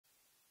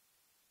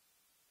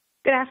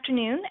Good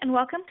afternoon and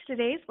welcome to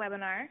today's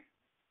webinar,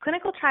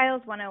 Clinical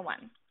Trials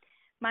 101.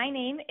 My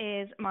name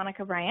is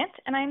Monica Bryant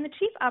and I'm the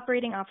Chief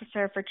Operating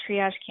Officer for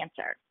Triage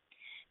Cancer.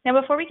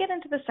 Now before we get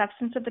into the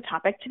substance of the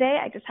topic today,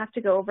 I just have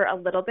to go over a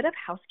little bit of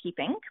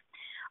housekeeping.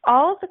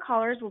 All of the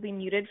callers will be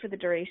muted for the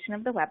duration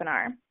of the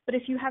webinar, but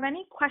if you have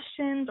any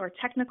questions or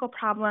technical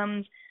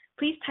problems,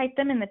 please type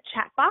them in the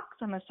chat box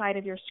on the side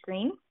of your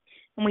screen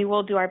and we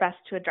will do our best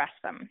to address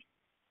them.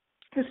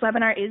 This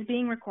webinar is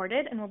being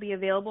recorded and will be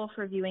available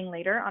for viewing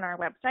later on our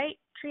website,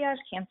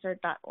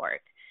 triagecancer.org.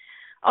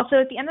 Also,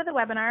 at the end of the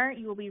webinar,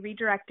 you will be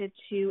redirected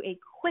to a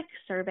quick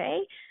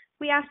survey.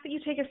 We ask that you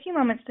take a few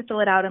moments to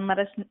fill it out and let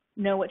us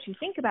know what you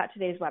think about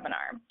today's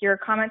webinar. Your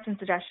comments and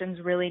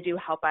suggestions really do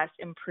help us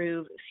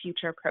improve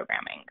future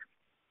programming.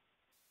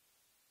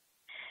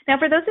 Now,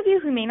 for those of you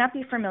who may not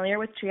be familiar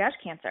with Triage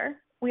Cancer,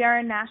 we are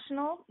a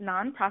national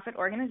nonprofit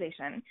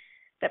organization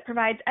that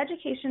provides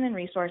education and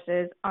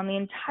resources on the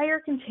entire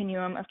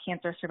continuum of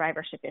cancer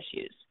survivorship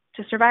issues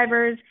to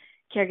survivors,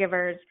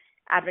 caregivers,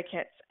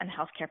 advocates, and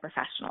healthcare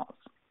professionals.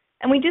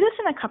 And we do this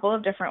in a couple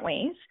of different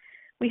ways.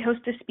 We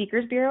host a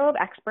speakers bureau of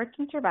experts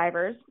and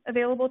survivors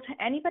available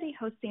to anybody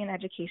hosting an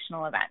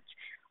educational event.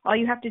 All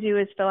you have to do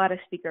is fill out a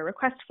speaker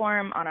request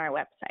form on our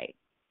website.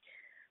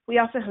 We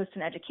also host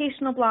an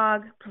educational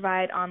blog,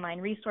 provide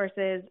online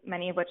resources,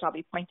 many of which I'll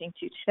be pointing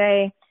to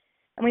today,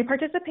 and we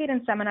participate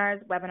in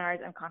seminars,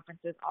 webinars, and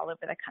conferences all over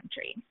the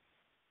country.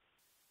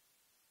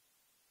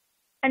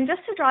 And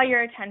just to draw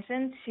your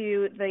attention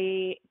to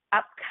the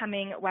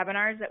upcoming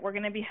webinars that we're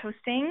going to be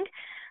hosting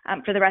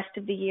for the rest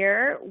of the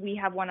year, we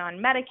have one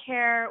on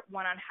Medicare,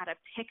 one on how to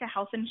pick a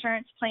health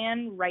insurance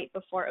plan right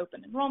before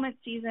open enrollment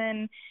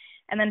season,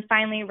 and then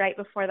finally, right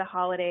before the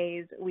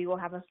holidays, we will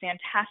have a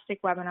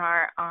fantastic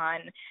webinar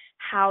on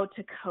how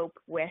to cope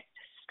with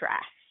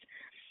stress.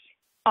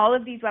 All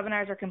of these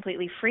webinars are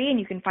completely free, and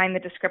you can find the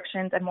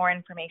descriptions and more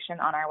information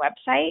on our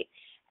website.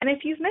 And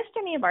if you've missed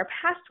any of our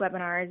past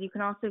webinars, you can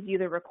also view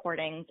the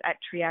recordings at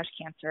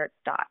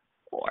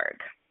triagecancer.org.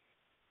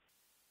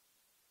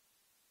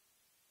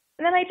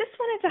 And then I just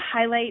wanted to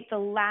highlight the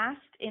last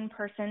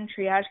in-person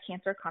Triage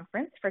Cancer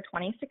Conference for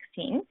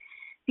 2016.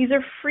 These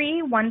are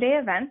free one-day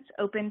events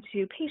open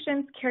to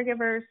patients,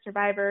 caregivers,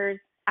 survivors,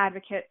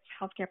 advocates,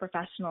 healthcare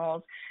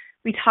professionals.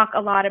 We talk a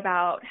lot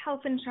about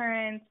health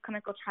insurance,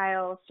 clinical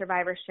trials,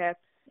 survivorship,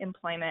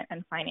 employment,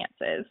 and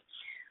finances.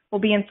 We'll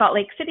be in Salt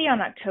Lake City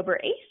on October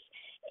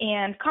 8th,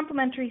 and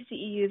complimentary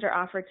CEUs are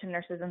offered to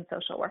nurses and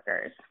social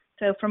workers.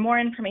 So for more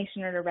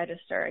information or to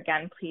register,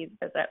 again, please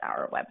visit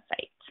our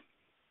website.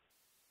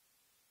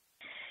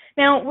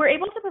 Now, we're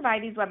able to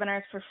provide these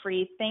webinars for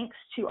free thanks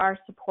to our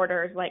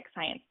supporters like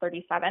Science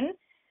 37.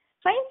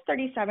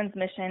 Science 37's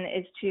mission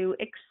is to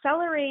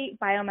accelerate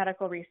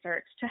biomedical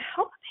research to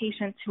help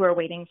patients who are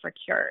waiting for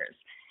cures.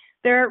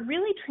 They're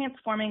really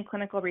transforming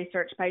clinical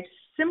research by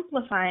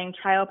simplifying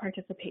trial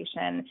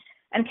participation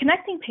and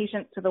connecting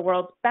patients to the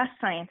world's best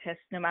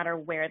scientists no matter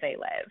where they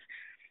live.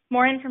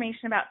 More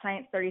information about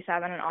Science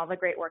 37 and all the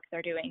great work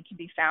they're doing can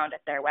be found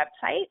at their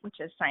website, which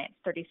is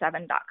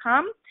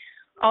science37.com.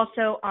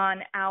 Also on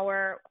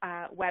our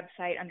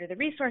website under the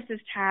resources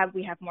tab,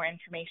 we have more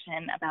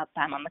information about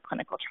them on the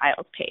clinical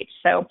trials page.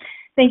 So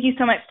thank you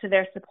so much to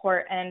their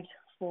support and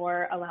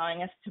for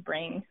allowing us to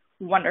bring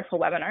wonderful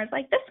webinars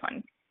like this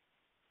one.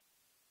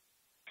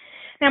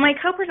 Now my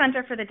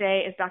co-presenter for the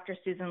day is Dr.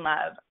 Susan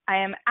Love. I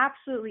am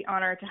absolutely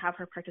honored to have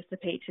her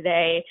participate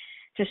today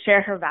to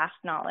share her vast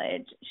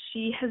knowledge.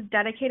 She has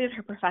dedicated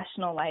her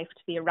professional life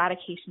to the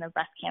eradication of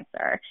breast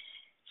cancer.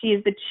 She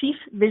is the Chief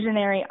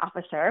Visionary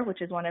Officer,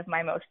 which is one of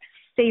my most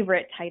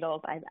favorite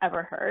titles I've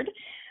ever heard,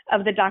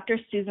 of the Dr.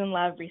 Susan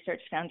Love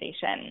Research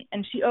Foundation,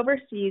 and she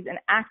oversees an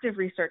active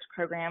research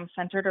program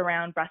centered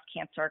around breast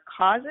cancer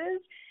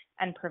causes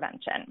and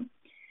prevention.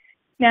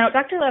 Now,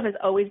 Dr. Love has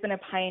always been a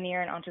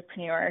pioneer and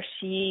entrepreneur.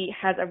 She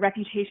has a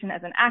reputation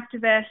as an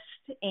activist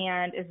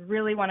and is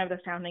really one of the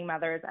founding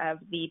mothers of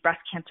the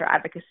breast cancer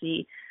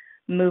advocacy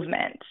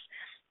movement.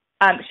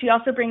 She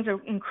also brings an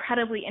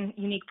incredibly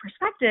unique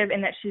perspective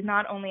in that she's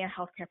not only a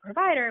healthcare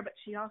provider, but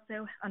she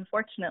also,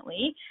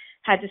 unfortunately,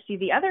 had to see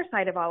the other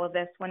side of all of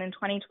this when in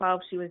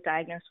 2012 she was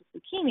diagnosed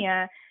with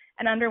leukemia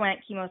and underwent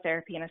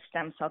chemotherapy and a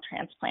stem cell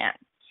transplant.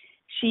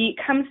 She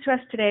comes to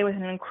us today with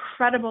an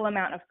incredible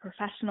amount of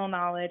professional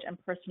knowledge and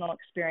personal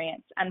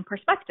experience and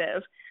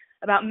perspective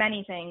about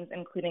many things,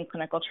 including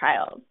clinical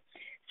trials.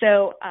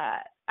 So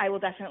I will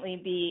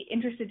definitely be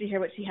interested to hear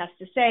what she has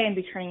to say and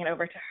be turning it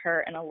over to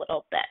her in a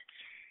little bit.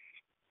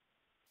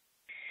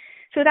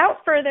 So without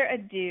further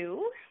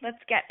ado,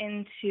 let's get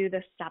into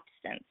the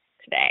substance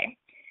today.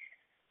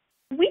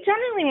 We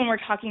generally, when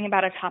we're talking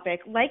about a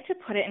topic, like to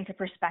put it into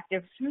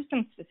perspective through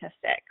some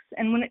statistics.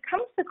 And when it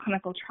comes to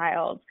clinical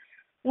trials,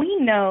 we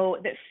know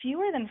that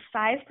fewer than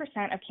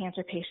 5% of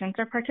cancer patients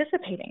are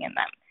participating in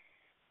them.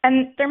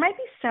 And there might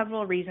be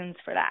several reasons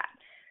for that.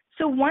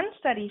 So one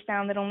study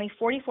found that only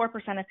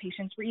 44% of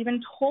patients were even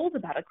told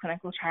about a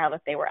clinical trial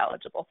that they were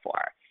eligible for.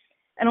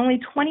 And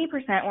only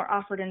 20% were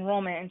offered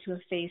enrollment into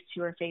a phase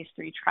 2 or phase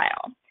 3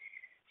 trial.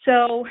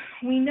 So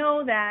we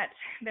know that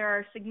there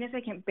are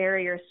significant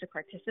barriers to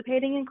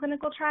participating in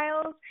clinical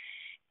trials,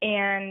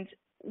 and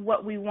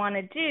what we want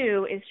to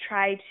do is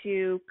try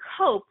to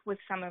cope with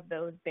some of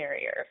those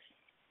barriers.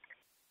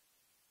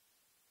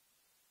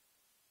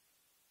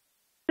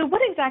 So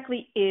what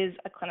exactly is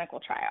a clinical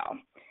trial?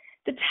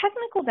 The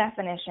technical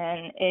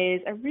definition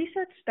is a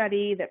research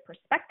study that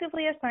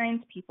prospectively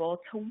assigns people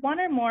to one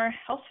or more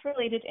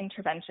health-related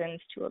interventions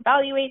to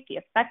evaluate the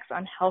effects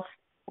on health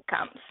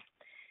outcomes.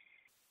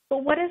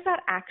 But what does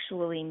that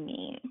actually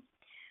mean?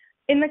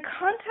 In the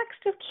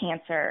context of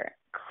cancer,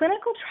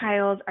 clinical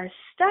trials are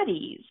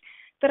studies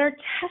that are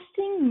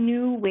testing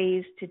new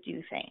ways to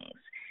do things.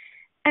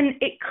 And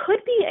it could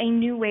be a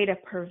new way to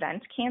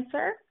prevent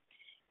cancer.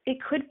 It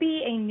could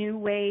be a new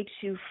way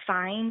to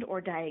find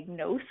or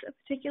diagnose a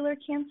particular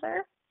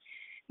cancer.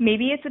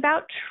 Maybe it's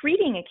about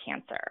treating a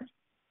cancer.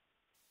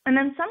 And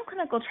then some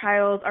clinical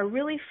trials are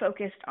really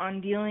focused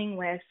on dealing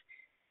with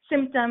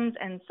symptoms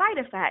and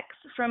side effects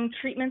from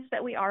treatments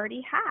that we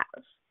already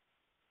have,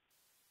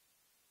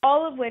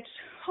 all of which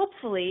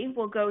hopefully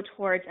will go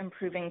towards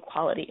improving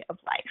quality of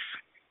life.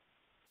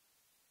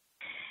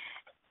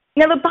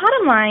 Now, the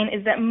bottom line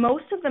is that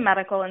most of the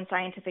medical and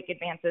scientific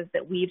advances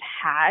that we've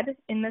had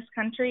in this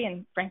country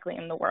and frankly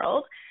in the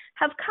world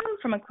have come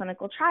from a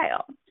clinical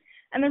trial.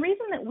 And the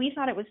reason that we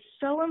thought it was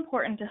so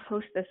important to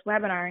host this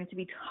webinar and to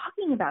be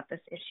talking about this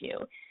issue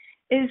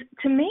is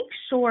to make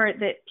sure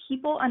that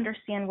people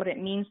understand what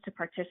it means to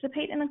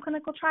participate in a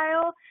clinical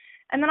trial,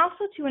 and then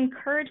also to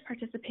encourage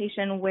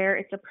participation where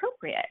it's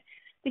appropriate,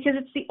 because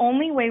it's the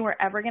only way we're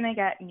ever going to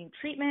get new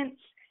treatments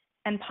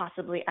and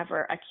possibly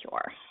ever a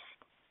cure.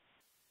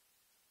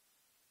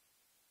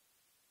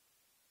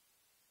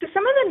 So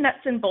some of the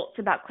nuts and bolts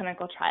about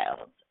clinical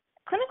trials.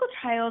 Clinical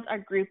trials are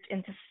grouped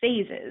into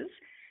phases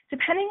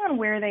depending on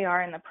where they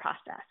are in the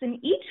process,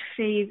 and each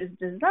phase is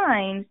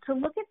designed to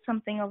look at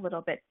something a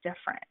little bit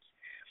different.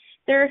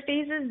 There are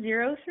phases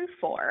 0 through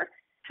 4.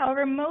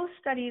 However, most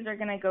studies are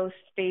going to go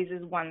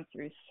phases 1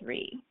 through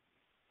 3.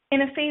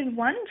 In a phase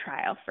 1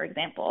 trial, for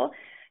example,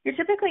 you're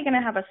typically going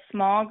to have a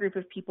small group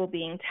of people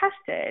being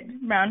tested,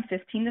 around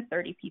 15 to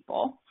 30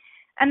 people.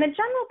 And the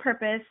general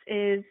purpose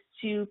is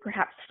to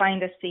perhaps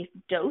find a safe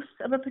dose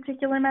of a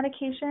particular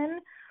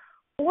medication,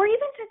 or even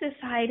to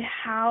decide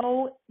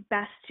how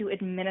best to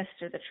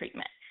administer the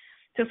treatment.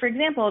 So for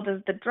example, does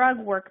the drug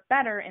work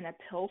better in a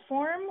pill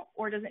form,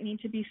 or does it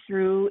need to be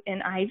through an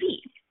IV?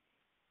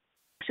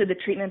 Should the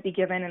treatment be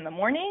given in the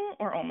morning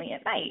or only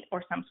at night,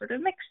 or some sort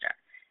of mixture,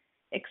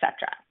 etc.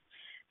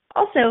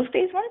 Also,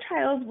 phase 1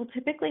 trials will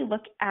typically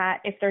look at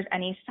if there's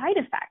any side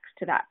effects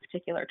to that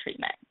particular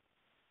treatment.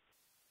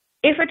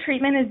 If a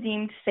treatment is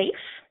deemed safe,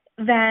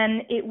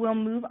 then it will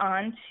move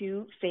on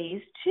to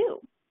phase 2.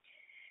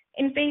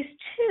 In phase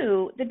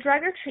 2, the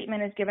drug or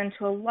treatment is given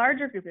to a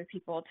larger group of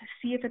people to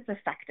see if it's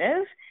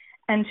effective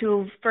and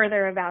to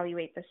further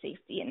evaluate the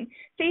safety. And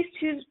phase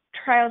 2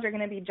 trials are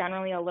going to be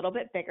generally a little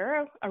bit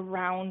bigger,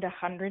 around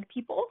 100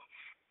 people.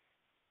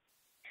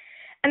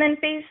 And then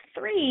phase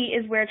 3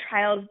 is where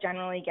trials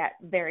generally get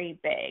very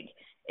big.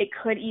 It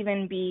could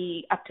even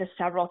be up to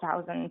several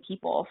thousand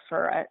people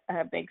for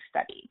a big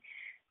study.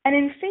 And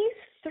in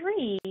phase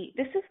 3,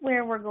 this is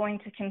where we're going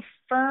to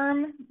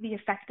confirm the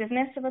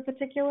effectiveness of a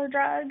particular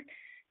drug,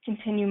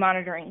 continue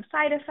monitoring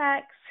side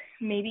effects,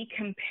 maybe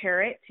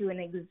compare it to an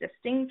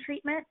existing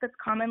treatment that's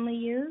commonly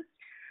used,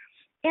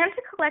 and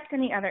to collect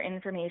any other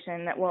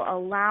information that will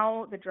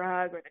allow the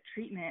drug or the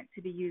treatment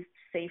to be used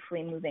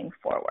safely moving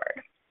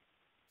forward.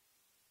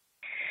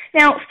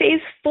 Now,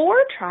 phase 4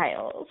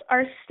 trials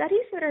are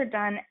studies that are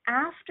done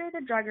after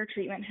the drug or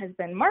treatment has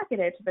been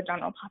marketed to the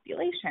general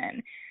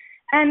population.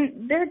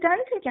 And they're done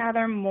to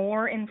gather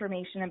more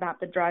information about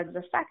the drug's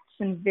effects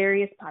in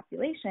various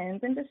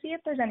populations and to see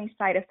if there's any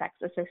side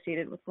effects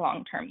associated with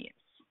long-term use.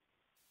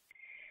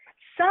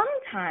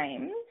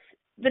 Sometimes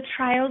the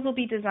trials will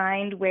be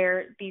designed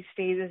where these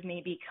phases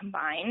may be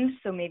combined.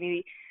 So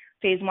maybe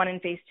phase 1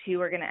 and phase 2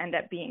 are going to end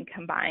up being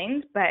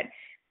combined. But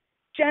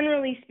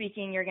generally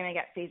speaking, you're going to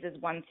get phases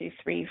 1 through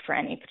 3 for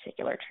any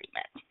particular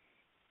treatment.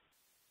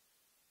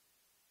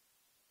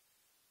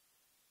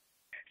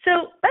 So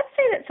let's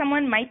say that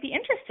someone might be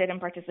interested in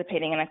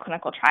participating in a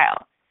clinical trial.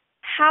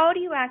 How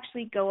do you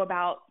actually go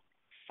about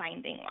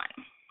finding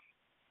one?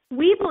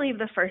 We believe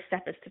the first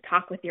step is to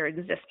talk with your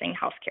existing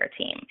healthcare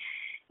team.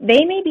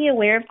 They may be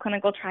aware of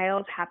clinical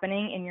trials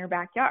happening in your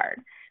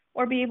backyard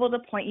or be able to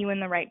point you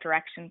in the right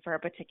direction for a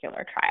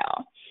particular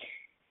trial.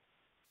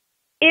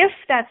 If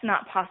that's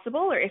not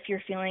possible, or if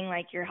you're feeling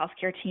like your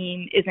healthcare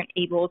team isn't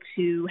able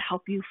to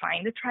help you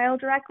find a trial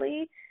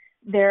directly,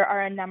 there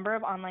are a number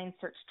of online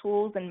search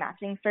tools and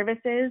matching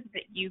services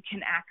that you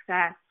can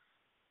access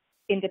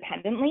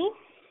independently.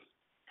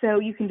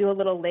 So you can do a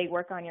little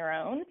legwork on your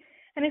own.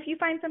 And if you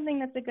find something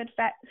that's a good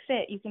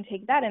fit, you can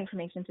take that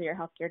information to your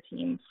healthcare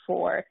team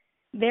for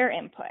their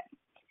input.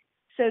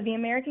 So the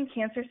American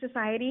Cancer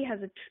Society has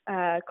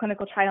a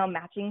clinical trial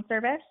matching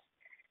service.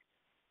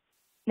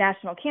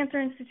 National Cancer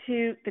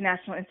Institute, the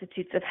National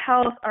Institutes of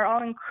Health are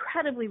all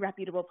incredibly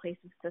reputable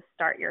places to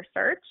start your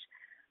search.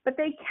 but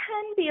they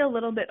can be a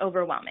little bit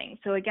overwhelming.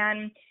 So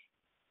again,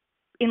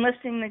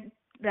 enlisting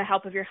the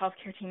help of your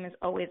healthcare team is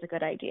always a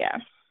good idea.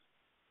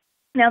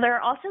 Now, there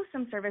are also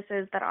some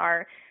services that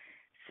are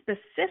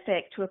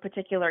specific to a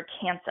particular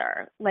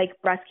cancer, like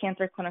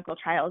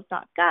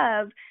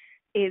breastcancerclinicaltrials.gov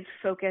is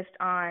focused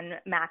on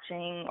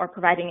matching or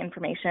providing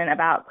information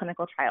about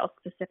clinical trials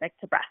specific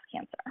to breast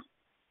cancer.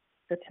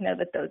 So to know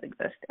that those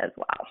exist as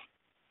well.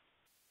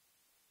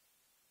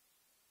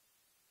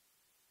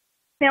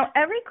 Now,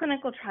 every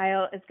clinical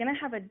trial is going to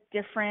have a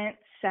different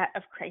set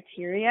of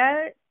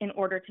criteria in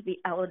order to be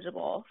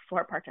eligible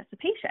for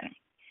participation.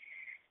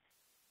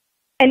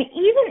 And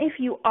even if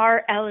you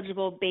are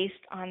eligible based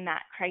on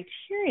that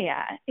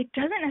criteria, it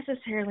doesn't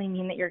necessarily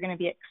mean that you're going to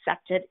be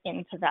accepted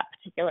into that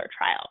particular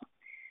trial.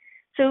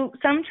 So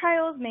some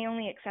trials may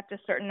only accept a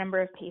certain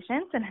number of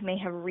patients and may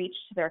have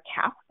reached their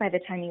cap by the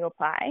time you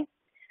apply.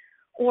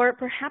 Or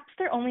perhaps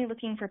they're only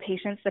looking for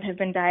patients that have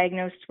been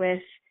diagnosed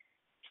with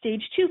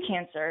stage 2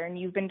 cancer and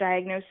you've been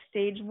diagnosed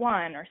stage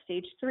 1 or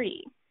stage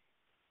 3.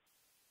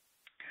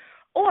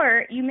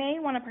 Or you may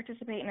want to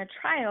participate in a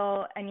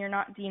trial and you're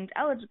not deemed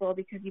eligible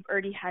because you've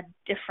already had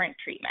different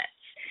treatments.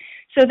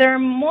 So there are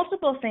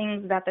multiple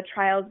things that the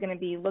trial is going to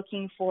be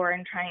looking for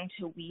and trying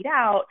to weed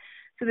out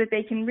so that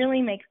they can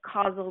really make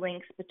causal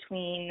links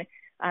between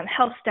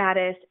health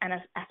status and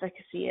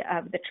efficacy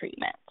of the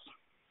treatment.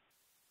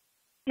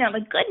 Now,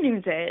 the good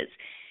news is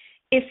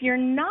if you're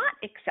not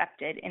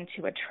accepted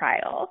into a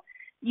trial,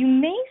 you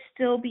may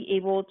still be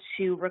able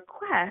to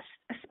request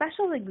a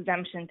special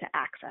exemption to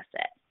access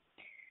it.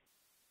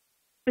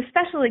 The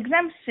special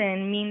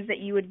exemption means that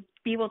you would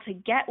be able to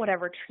get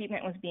whatever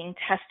treatment was being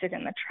tested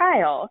in the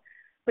trial,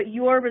 but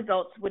your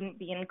results wouldn't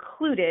be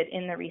included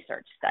in the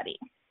research study.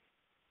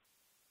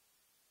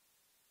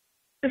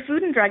 The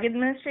Food and Drug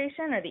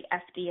Administration, or the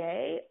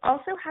FDA,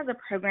 also has a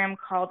program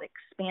called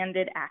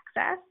Expanded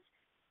Access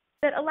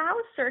that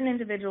allows certain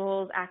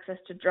individuals access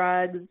to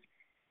drugs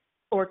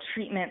or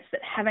treatments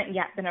that haven't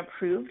yet been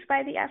approved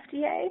by the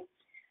FDA.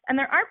 And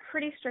there are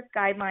pretty strict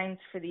guidelines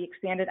for the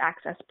Expanded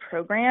Access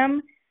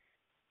program.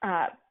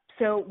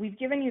 So we've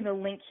given you the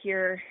link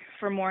here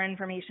for more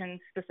information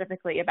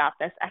specifically about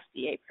this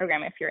FDA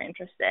program if you're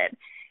interested.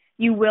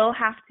 You will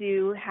have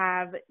to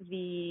have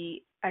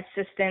the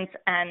assistance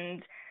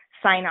and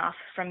sign off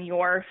from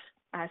your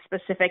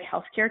specific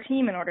healthcare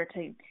team in order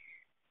to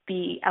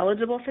be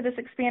eligible for this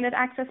Expanded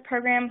Access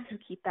program. So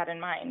keep that in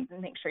mind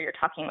and make sure you're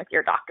talking with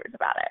your doctors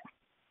about it.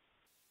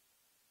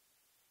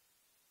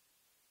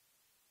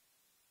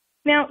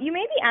 Now, you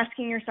may be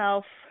asking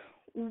yourself,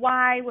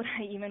 why would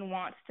I even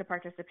want to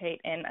participate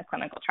in a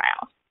clinical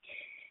trial?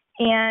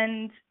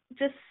 And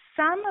just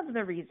some of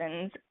the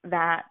reasons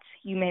that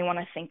you may want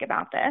to think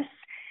about this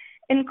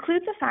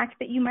include the fact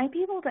that you might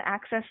be able to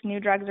access new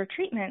drugs or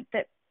treatments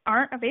that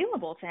aren't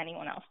available to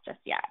anyone else just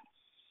yet.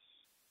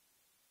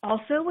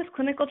 Also, with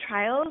clinical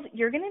trials,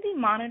 you're going to be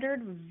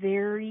monitored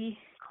very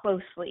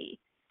closely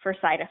for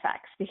side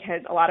effects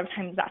because a lot of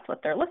times that's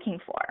what they're looking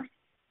for.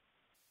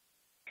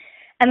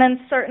 And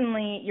then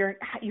certainly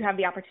you have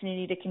the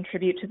opportunity to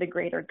contribute to the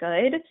greater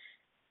good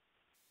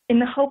in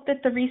the hope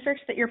that the research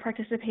that you're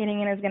participating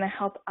in is going to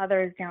help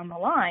others down the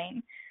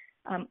line,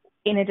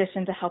 in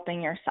addition to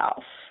helping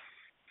yourself.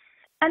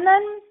 And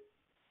then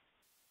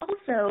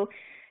also,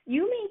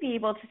 you may be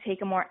able to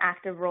take a more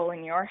active role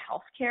in your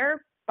healthcare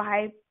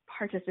by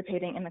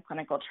participating in the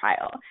clinical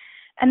trial.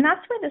 And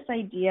that's where this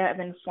idea of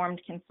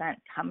informed consent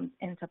comes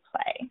into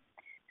play.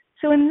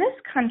 So in this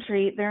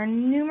country, there are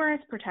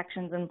numerous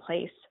protections in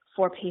place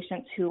for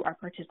patients who are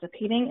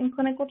participating in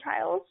clinical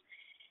trials.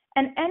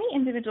 And any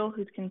individual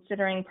who's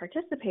considering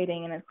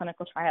participating in a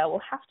clinical trial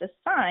will have to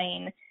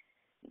sign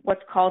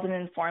what's called an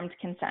informed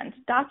consent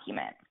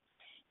document.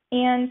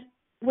 And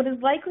what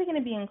is likely going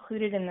to be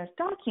included in this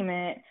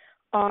document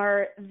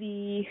are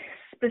the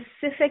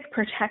specific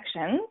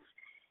protections,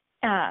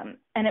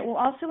 and it will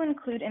also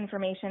include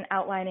information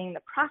outlining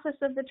the process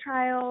of the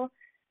trial,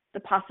 the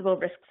possible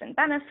risks and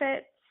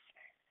benefits.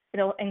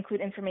 It'll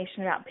include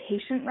information about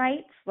patient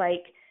rights,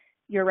 like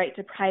your right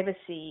to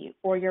privacy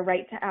or your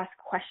right to ask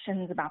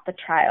questions about the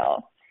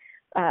trial,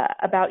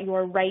 about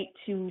your right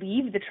to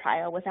leave the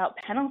trial without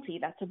penalty.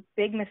 That's a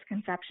big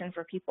misconception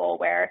for people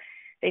where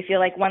they feel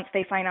like once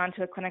they sign on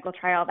to a clinical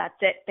trial, that's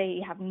it.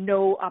 They have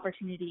no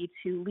opportunity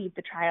to leave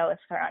the trial if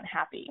they're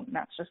unhappy. And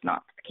that's just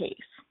not the case.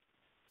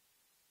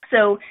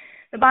 So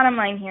the bottom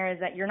line here is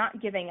that you're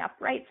not giving up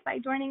rights by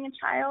joining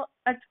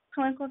a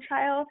clinical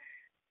trial,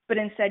 but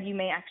instead you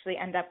may actually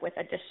end up with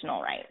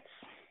additional rights.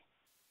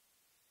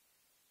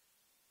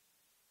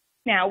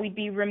 Now, we'd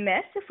be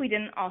remiss if we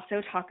didn't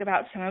also talk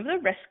about some of the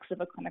risks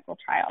of a clinical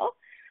trial.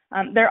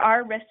 There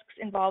are risks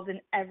involved in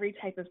every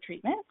type of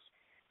treatment,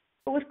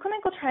 but with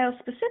clinical trials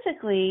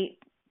specifically,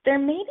 there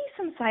may be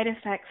some side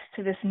effects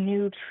to this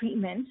new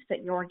treatment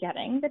that you're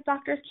getting that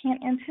doctors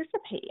can't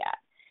anticipate yet.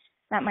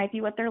 That might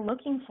be what they're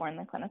looking for in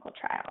the clinical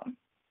trial.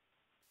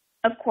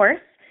 Of course,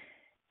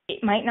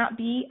 it might not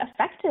be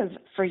effective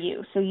for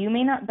you, so you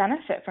may not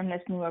benefit from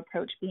this new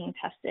approach being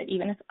tested,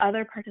 even if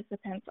other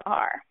participants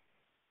are.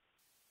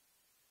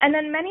 And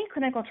then many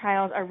clinical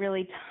trials are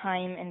really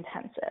time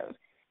intensive.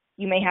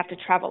 You may have to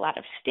travel out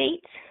of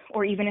state,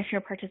 or even if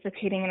you're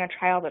participating in a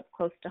trial that's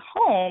close to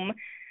home,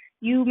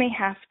 you may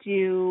have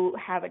to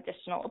have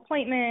additional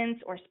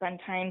appointments or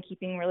spend time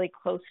keeping really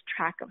close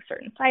track of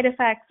certain side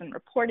effects and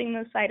reporting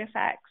those side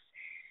effects,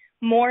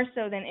 more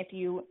so than if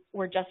you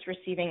were just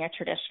receiving a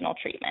traditional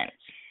treatment.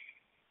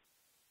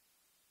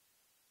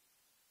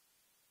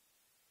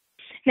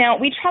 Now,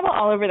 we travel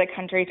all over the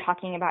country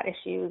talking about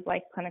issues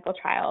like clinical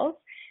trials,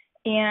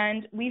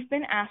 and we've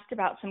been asked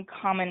about some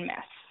common myths.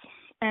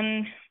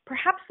 And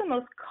perhaps the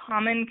most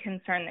common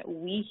concern that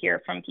we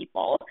hear from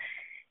people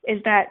is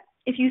that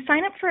if you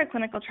sign up for a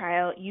clinical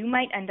trial, you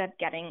might end up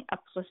getting a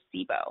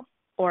placebo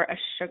or a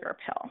sugar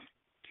pill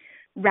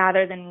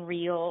rather than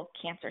real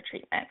cancer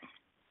treatment.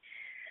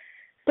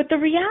 But the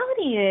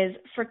reality is,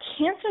 for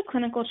cancer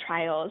clinical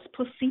trials,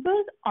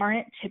 placebos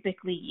aren't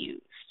typically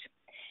used.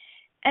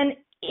 And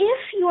if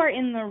you are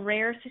in the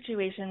rare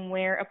situation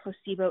where a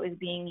placebo is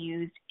being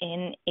used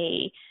in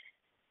a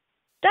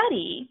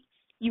study,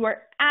 you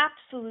are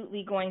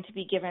absolutely going to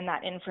be given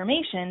that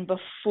information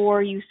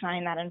before you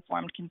sign that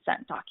informed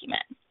consent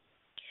document.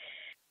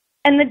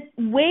 And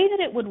the way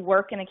that it would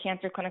work in a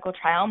cancer clinical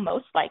trial,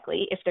 most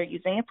likely, if they're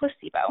using a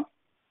placebo,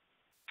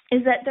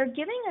 is that they're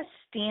giving a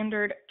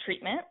standard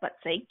treatment, let's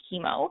say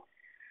chemo,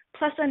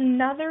 plus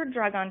another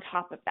drug on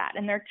top of that,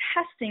 and they're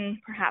testing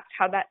perhaps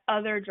how that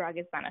other drug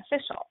is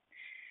beneficial.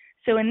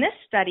 So in this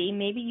study,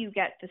 maybe you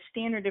get the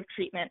standard of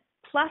treatment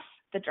plus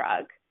the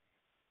drug,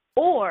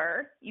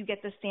 or you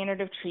get the standard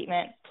of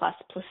treatment plus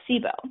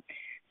placebo.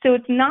 So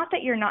it's not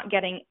that you're not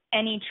getting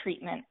any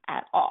treatment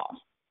at all.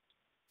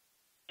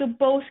 So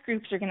both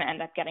groups are going to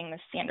end up getting the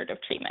standard of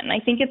treatment. And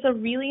I think it's a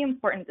really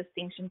important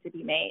distinction to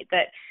be made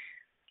that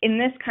in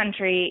this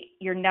country,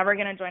 you're never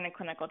going to join a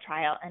clinical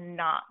trial and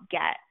not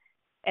get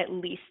at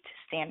least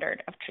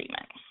standard of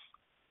treatment.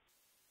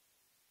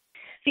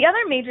 The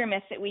other major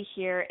myth that we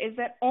hear is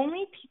that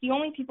the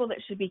only people that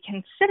should be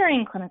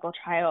considering clinical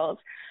trials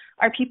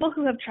are people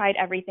who have tried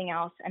everything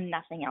else and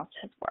nothing else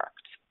has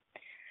worked.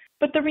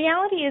 But the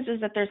reality is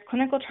that there's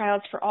clinical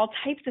trials for all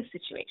types of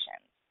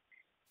situations.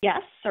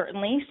 Yes,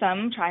 certainly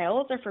some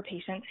trials are for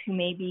patients who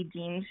may be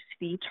deemed to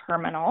be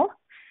terminal,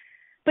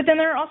 but then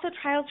there are also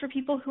trials for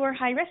people who are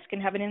high risk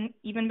and haven't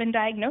even been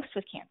diagnosed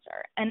with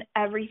cancer, and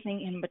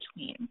everything in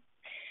between.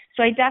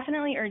 So I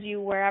definitely urge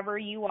you, wherever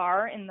you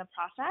are in the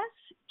process,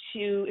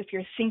 to, if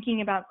you're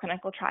thinking about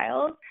clinical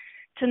trials,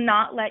 to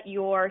not let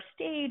your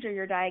stage or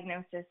your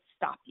diagnosis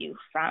stop you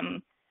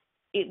from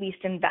at least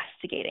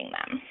investigating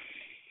them.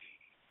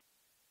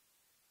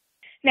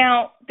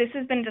 Now, this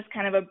has been just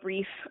kind of a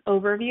brief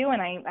overview,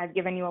 and I've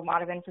given you a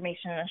lot of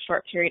information in a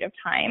short period of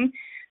time.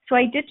 So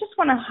I did just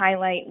want to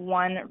highlight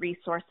one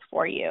resource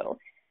for you.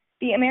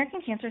 The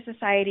American Cancer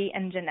Society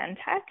and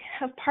Genentech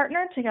have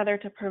partnered together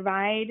to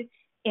provide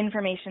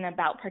information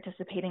about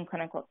participating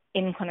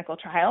in clinical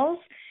trials.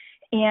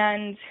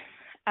 And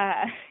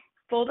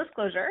full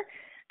disclosure,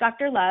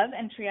 Dr. Love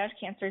and Triage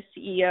Cancer's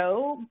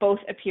CEO both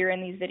appear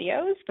in these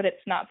videos, but it's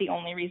not the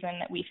only reason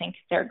that we think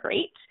they're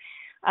great.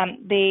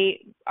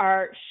 They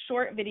are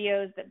short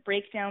videos that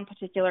break down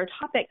particular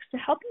topics to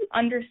help you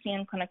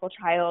understand clinical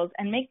trials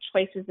and make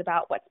choices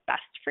about what's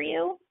best for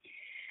you.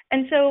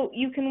 And so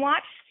you can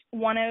watch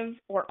one of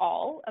or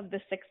all of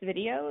the 6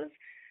 videos,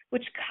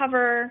 which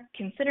cover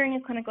considering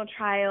a clinical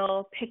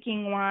trial,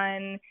 picking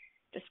one,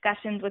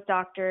 discussions with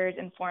doctors,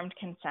 informed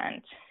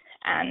consent,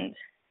 and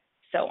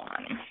so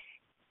on.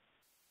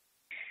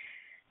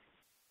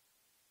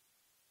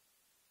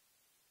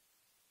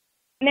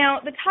 Now,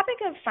 the topic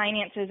of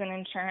finances and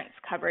insurance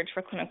coverage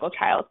for clinical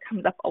trials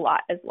comes up a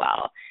lot as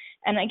well.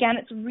 And again,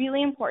 it's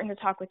really important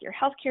to talk with your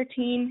healthcare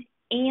team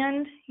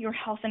and your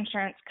health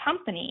insurance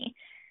company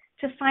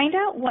to find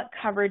out what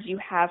coverage you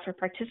have for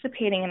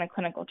participating in a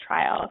clinical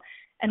trial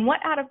and what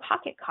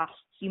out-of-pocket costs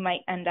you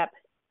might end up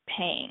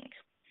paying.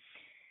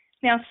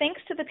 Now,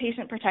 thanks to the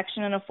Patient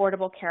Protection and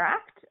Affordable Care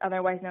Act,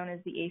 otherwise known as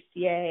the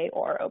ACA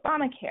or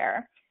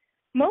Obamacare,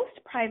 most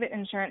private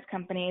insurance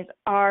companies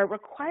are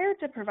required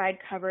to provide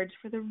coverage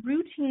for the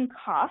routine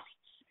costs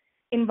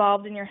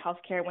involved in your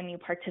healthcare when you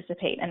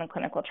participate in a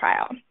clinical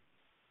trial.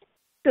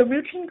 So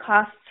routine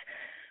costs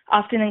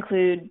often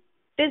include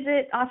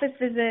office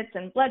visits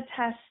and blood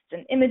tests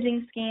and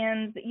imaging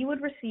scans that you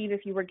would receive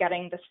if you were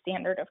getting the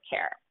standard of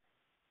care.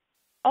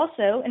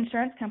 Also,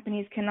 insurance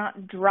companies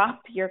cannot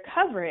drop your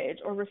coverage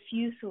or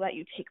refuse to let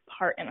you take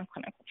part in a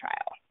clinical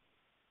trial.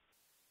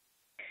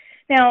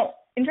 Now,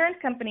 insurance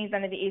companies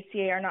under the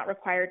ACA are not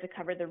required to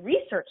cover the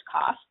research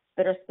costs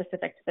that are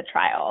specific to the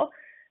trial.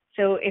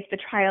 So if the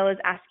trial is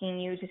asking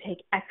you to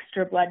take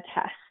extra blood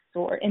tests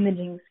or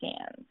imaging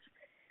scans.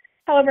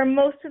 However,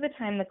 most of the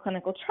time the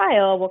clinical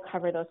trial will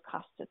cover those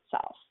costs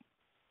itself.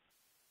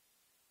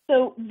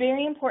 So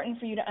very important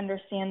for you to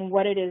understand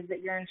what it is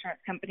that your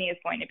insurance company is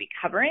going to be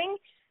covering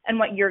and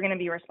what you're going to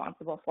be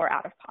responsible for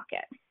out of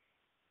pocket.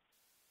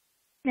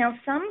 Now,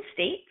 some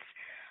states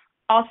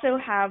also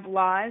have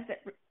laws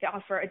that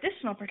offer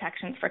additional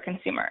protections for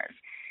consumers.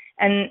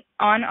 And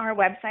on our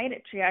website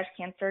at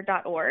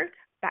triagecancer.org,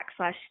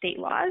 /state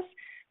laws,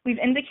 we've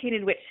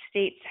indicated which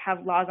states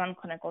have laws on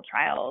clinical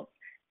trials,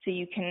 so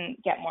you can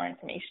get more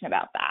information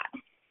about that.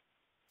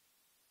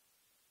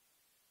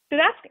 So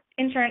that's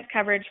insurance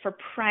coverage for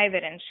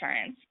private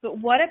insurance, but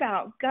what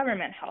about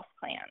government health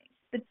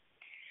plans?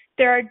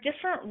 There are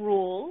different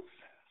rules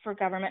for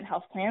government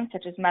health plans,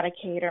 such as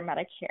Medicaid or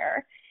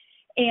Medicare,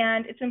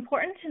 and it's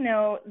important to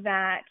note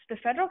that the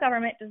federal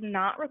government does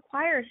not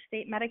require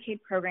state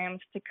Medicaid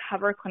programs to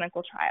cover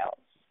clinical trials.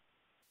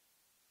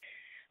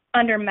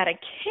 Under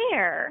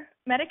Medicare,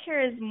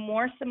 Medicare is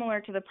more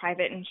similar to the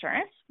private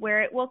insurance,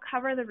 where it will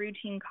cover the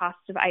routine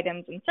costs of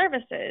items and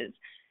services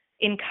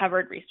in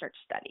covered research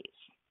studies.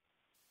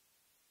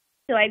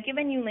 So I've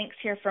given you links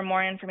here for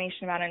more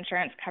information about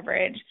insurance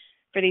coverage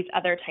for these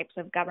other types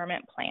of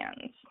government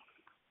plans.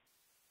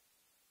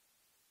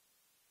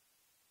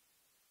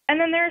 And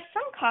then there are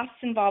some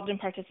costs involved in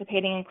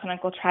participating in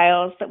clinical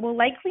trials that will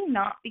likely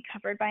not be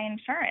covered by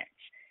insurance.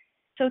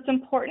 So it's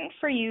important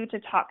for you to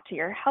talk to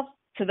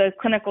the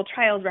clinical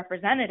trials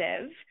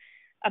representative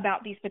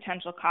about these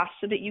potential costs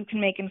so that you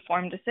can make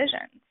informed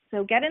decisions.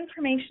 So get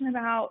information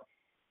about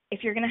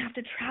if you're going to have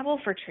to travel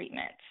for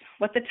treatment,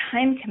 what the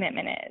time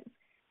commitment is.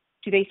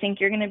 Do they think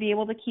you're going to be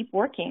able to keep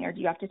working, or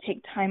do you have to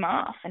take time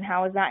off? And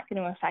how is that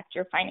going to affect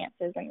your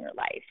finances and your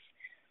life?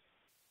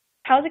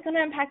 How is it going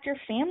to impact your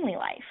family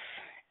life?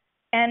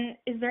 And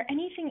is there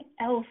anything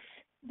else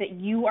that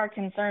you are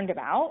concerned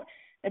about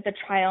that the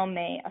trial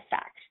may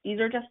affect?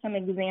 These are just some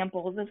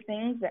examples of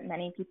things that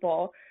many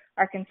people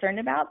are concerned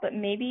about, but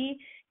maybe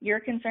you're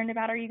concerned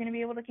about, are you going to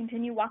be able to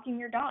continue walking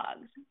your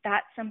dogs?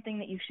 That's something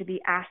that you should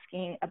be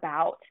asking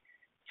about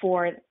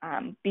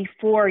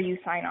before you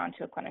sign on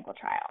to a clinical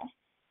trial.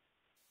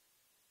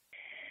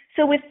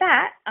 So with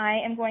that, I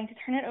am going to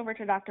turn it over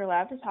to Dr.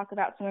 Love to talk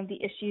about some of the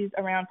issues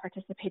around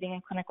participating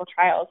in clinical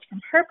trials from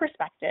her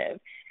perspective,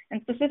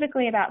 and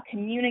specifically about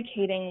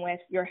communicating with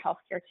your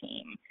healthcare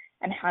team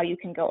and how you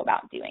can go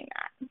about doing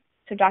that.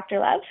 So Dr.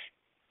 Love?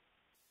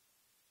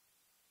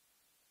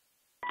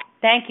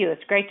 Thank you.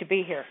 It's great to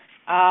be here.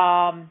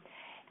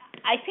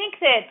 I think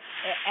that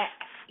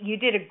you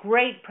did a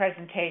great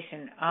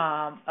presentation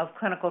of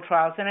clinical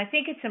trials, and I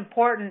think it's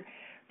important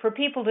for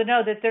people to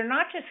know that they're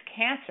not just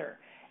cancer,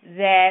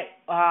 that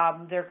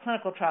there are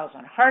clinical trials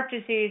on heart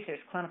disease, there's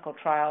clinical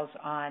trials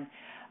on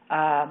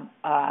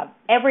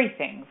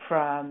everything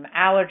from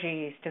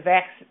allergies to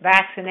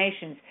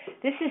vaccinations.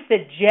 This is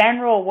the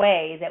general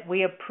way that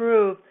we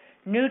approve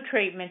new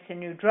treatments and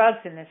new drugs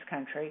in this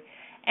country,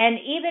 and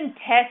even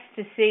test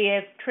to see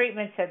if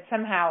treatments that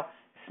somehow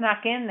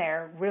snuck in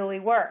there really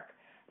work.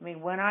 I mean,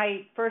 when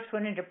I first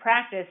went into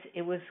practice,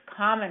 it was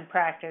common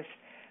practice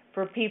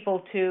for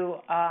people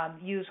to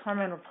use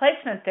hormone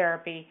replacement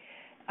therapy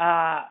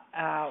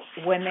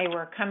when they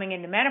were coming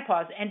into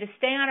menopause, and to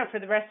stay on it for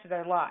the rest of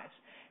their lives,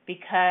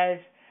 because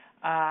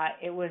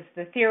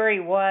the theory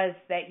was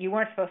that you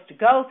weren't supposed to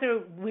go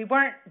through,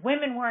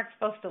 women weren't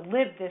supposed to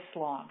live this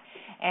long,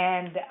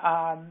 and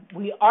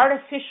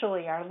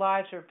our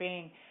lives were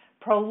being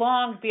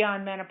prolonged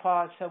beyond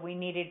menopause, so we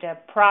needed to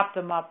prop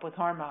them up with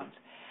hormones.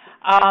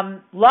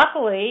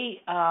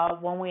 Luckily,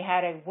 when we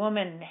had a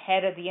woman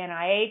head of the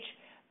NIH,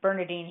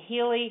 Bernadine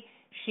Healy,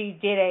 she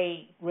did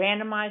a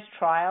randomized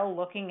trial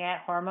looking at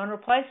hormone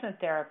replacement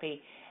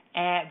therapy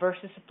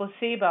versus a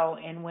placebo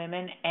in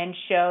women, and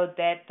showed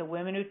that the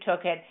women who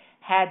took it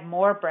had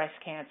more breast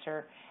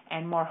cancer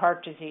and more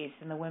heart disease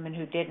than the women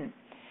who didn't.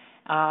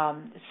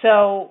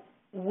 So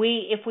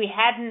if we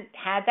hadn't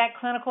had that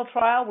clinical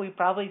trial, we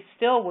probably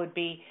still would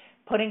be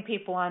putting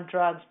people on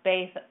drugs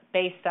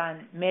based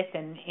on myth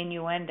and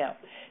innuendo.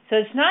 So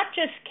it's not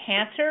just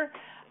cancer,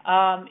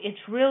 it's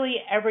really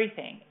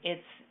everything.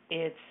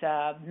 It's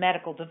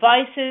medical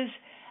devices,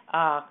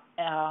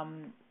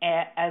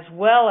 as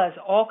well as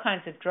all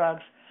kinds of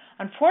drugs.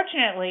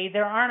 Unfortunately,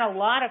 there aren't a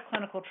lot of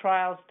clinical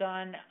trials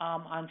done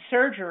on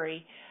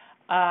surgery,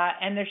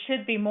 and there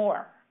should be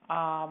more.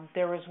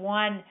 There was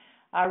one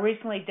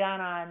recently done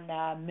on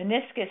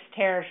meniscus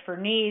tears for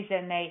knees,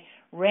 and they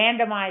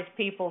randomized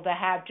people to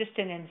have just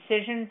an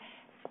incision,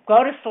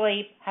 go to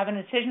sleep, have an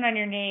incision on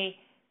your knee,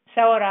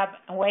 sew it up,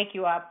 and wake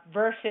you up,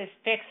 versus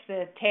fix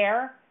the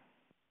tear.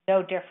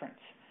 No difference,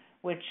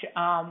 which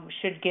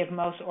should give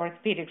most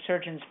orthopedic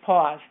surgeons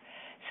pause.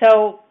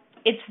 So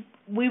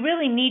we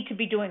really need to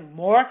be doing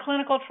more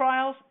clinical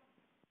trials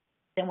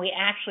than we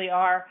actually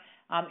are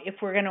if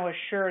we're going to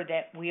assure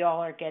that we all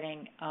are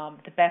getting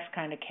the best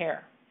kind of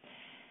care.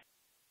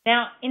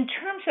 Now, in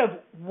terms of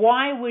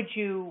why would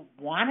you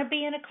want to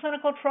be in a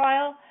clinical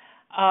trial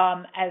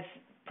as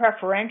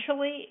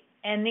preferentially,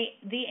 and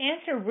the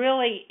answer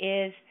really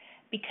is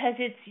because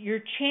it's your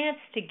chance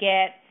to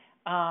get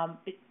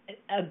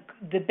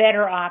the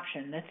better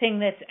option, the thing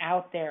that's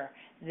out there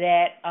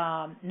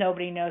that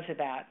nobody knows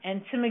about.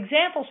 And some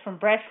examples from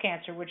breast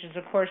cancer, which is,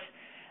 of course,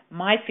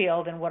 my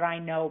field and what I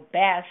know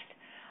best,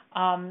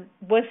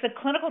 was the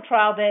clinical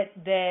trial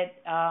that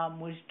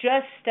was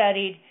just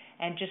studied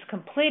and just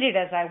completed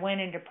as I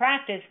went into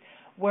practice,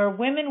 where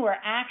women were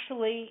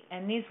actually,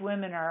 and these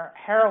women are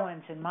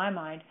heroines in my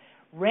mind,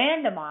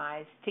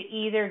 randomized to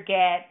either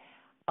get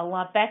a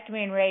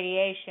lumpectomy and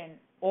radiation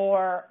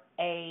or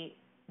a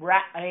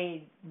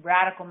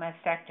radical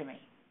mastectomy.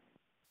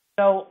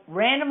 So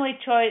randomly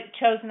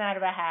chosen out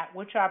of a hat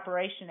which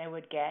operation they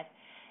would get,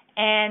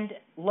 and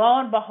lo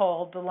and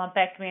behold, the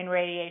lumpectomy and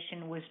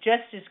radiation was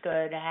just as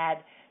good,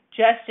 had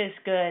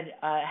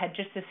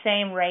just the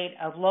same rate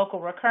of local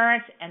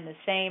recurrence and the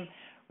same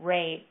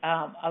rate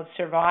of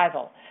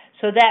survival.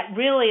 So that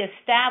really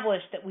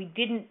established that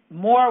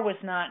more was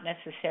not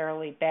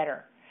necessarily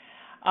better.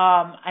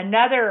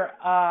 Another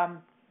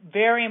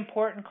very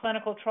important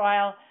clinical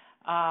trial,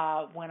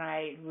 when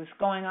I was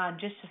going on,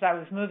 just as I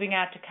was moving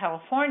out to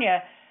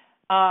California,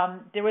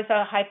 there was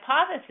a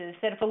hypothesis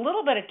that if a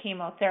little bit of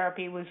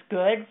chemotherapy was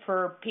good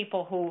for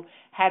people who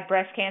had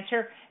breast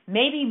cancer,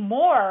 maybe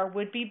more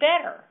would be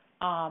better,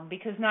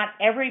 because not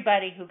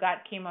everybody who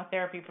got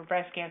chemotherapy for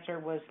breast cancer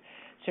was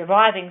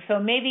surviving. So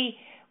maybe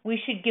we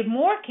should give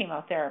more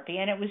chemotherapy.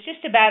 And it was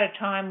just about a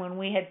time when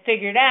we had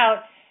figured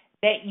out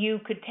that you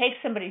could take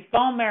somebody's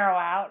bone marrow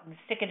out and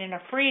stick it in a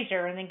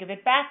freezer and then give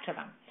it back to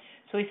them.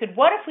 So he said,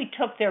 what if we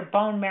took their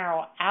bone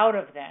marrow out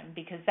of them,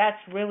 because that's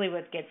really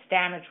what gets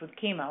damaged with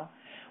chemo.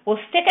 We'll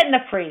stick it in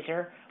the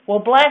freezer, we'll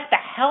blast the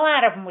hell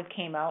out of them with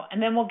chemo,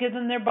 and then we'll give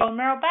them their bone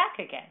marrow back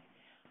again.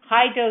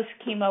 High-dose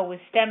chemo with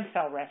stem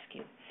cell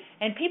rescue.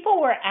 And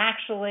people were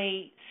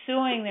actually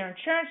suing their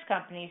insurance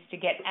companies to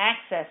get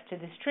access to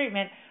this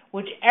treatment,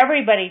 which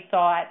everybody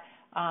thought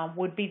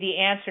would be the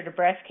answer to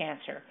breast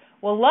cancer.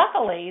 Well,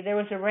 luckily, there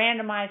was a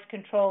randomized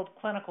controlled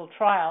clinical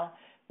trial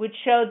which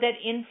showed that,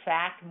 in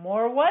fact,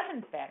 more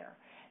wasn't better,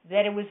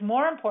 that it was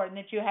more important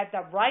that you had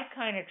the right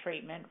kind of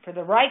treatment for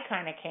the right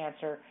kind of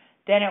cancer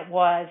than it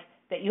was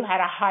that you had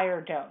a higher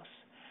dose.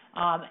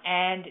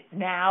 And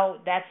now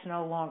that's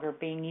no longer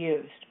being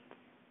used.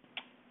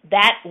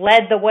 That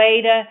led the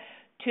way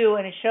to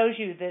and it shows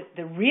you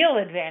the real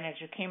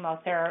advantage of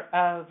chemotherapy,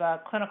 of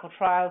clinical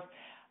trials,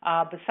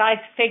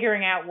 besides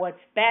figuring out what's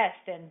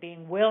best and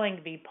being willing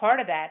to be part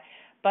of that,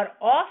 but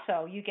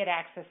also you get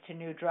access to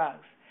new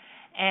drugs.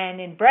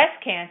 And in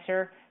breast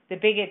cancer, the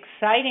big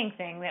exciting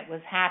thing that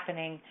was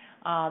happening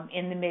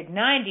in the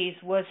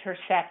mid-90s was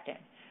Herceptin.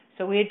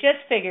 So we had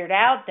just figured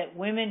out that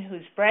women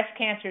whose breast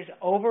cancers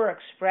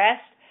overexpressed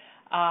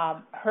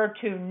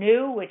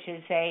HER2/neu, which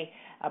is a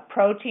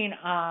protein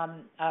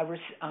on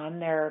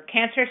their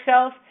cancer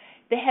cells,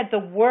 they had the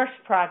worst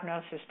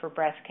prognosis for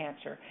breast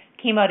cancer.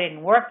 Chemo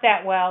didn't work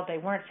that well. They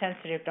weren't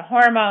sensitive to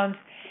hormones.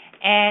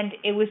 And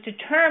it was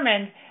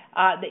determined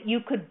that you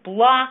could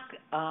block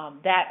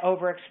that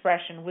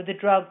overexpression with a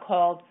drug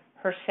called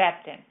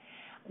Herceptin.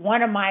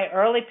 One of my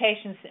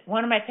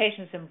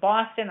patients in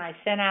Boston, I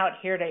sent out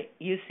here to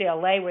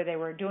UCLA where they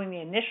were doing the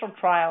initial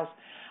trials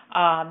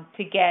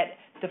to get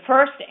the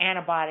first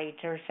antibody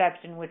to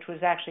Herceptin, which was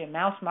actually a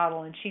mouse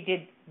model, and she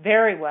did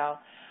very well.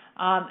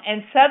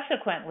 And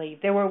subsequently,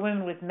 there were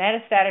women with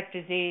metastatic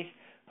disease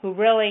who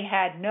really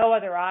had no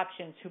other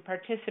options, who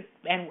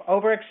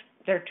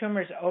their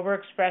tumors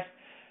overexpressed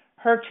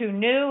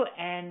HER2/neu,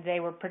 and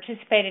they were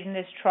participated in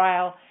this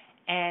trial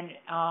and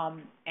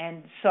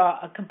saw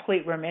a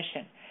complete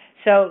remission.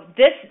 So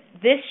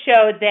this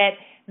showed that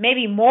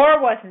maybe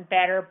more wasn't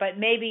better, but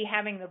maybe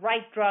having the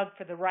right drug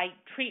for the right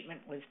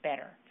treatment was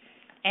better.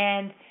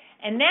 And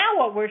now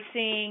what we're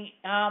seeing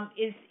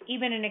is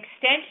even an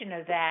extension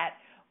of that,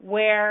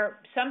 where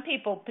some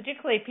people,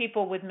 particularly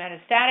people with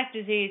metastatic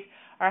disease,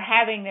 are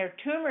having their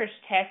tumors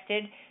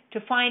tested to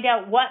find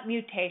out what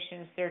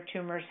mutations their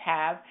tumors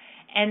have.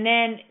 And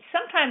then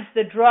sometimes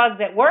the drug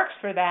that works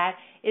for that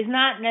is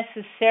not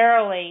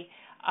necessarily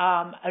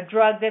a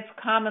drug that's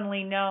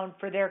commonly known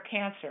for their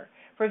cancer.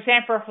 For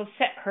example,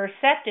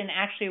 Herceptin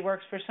actually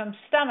works for some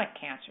stomach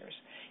cancers,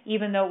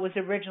 even though it was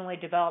originally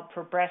developed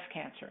for breast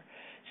cancer.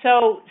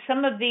 So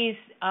some of these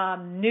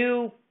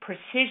new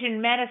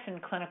precision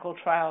medicine clinical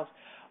trials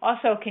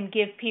also can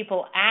give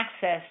people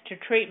access to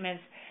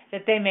treatments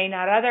that they may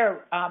not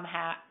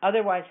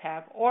otherwise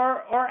have,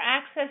 or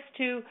access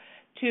to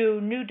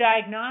new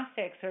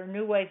diagnostics or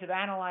new ways of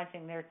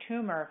analyzing their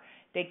tumor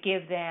that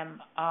give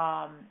them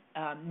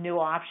new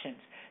options.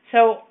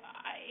 So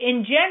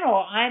in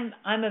general,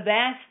 I'm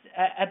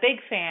a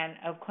big fan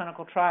of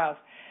clinical trials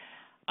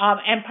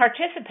and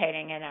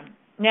participating in them.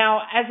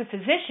 Now, as a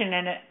physician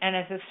and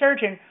as a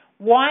surgeon,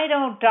 why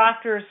don't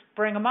doctors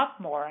bring them up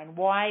more, and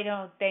why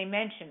don't they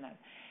mention them?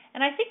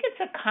 And I think it's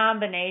a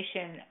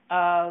combination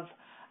of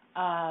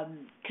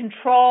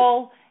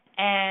control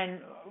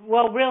and,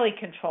 well, really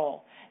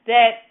control.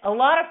 That a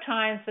lot of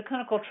times the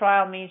clinical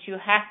trial means you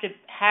have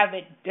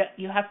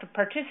to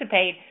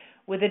participate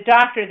with a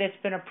doctor that's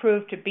been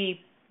approved to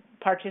be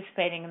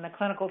participating in the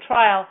clinical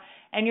trial,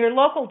 and your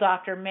local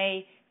doctor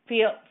may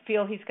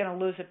feel he's going to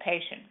lose a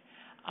patient.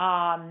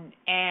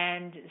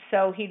 And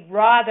so he'd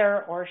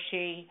rather, or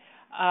she,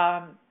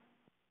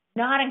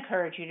 not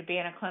encourage you to be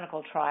in a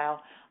clinical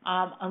trial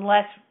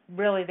unless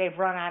really they've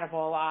run out of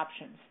all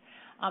options.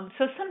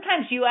 So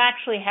sometimes you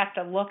actually have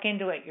to look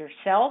into it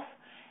yourself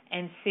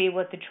and see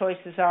what the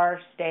choices are,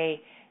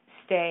 stay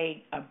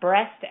stay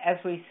abreast, as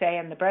we say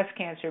in the breast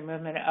cancer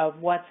movement, of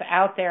what's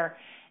out there,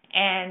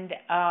 and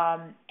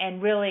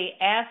really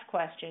ask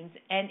questions,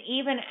 and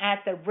even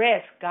at the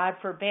risk, God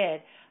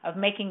forbid, of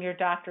making your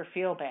doctor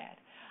feel bad.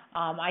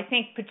 I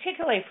think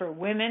particularly for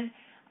women,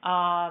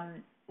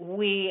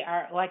 we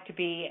are like to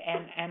be,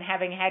 and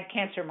having had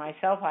cancer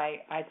myself,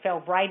 I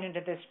fell right into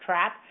this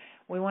trap.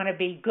 We want to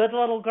be good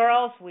little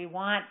girls. We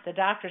want the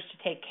doctors to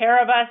take care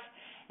of us,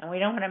 and we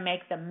don't want to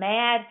make them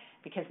mad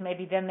because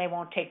maybe then they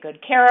won't take good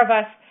care of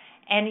us.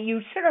 And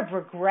you sort of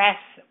regress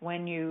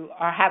when you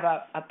have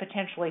a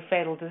potentially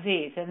fatal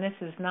disease, and this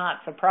is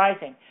not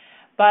surprising.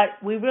 But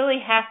we really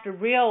have to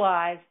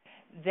realize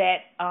that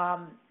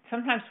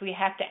sometimes we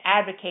have to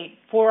advocate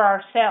for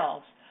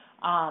ourselves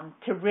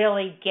to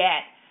really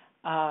get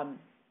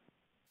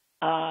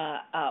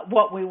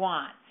what we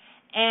want.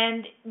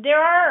 And there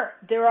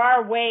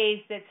are ways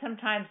that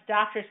sometimes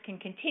doctors can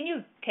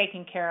continue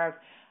taking care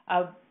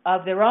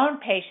of their own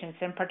patients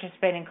and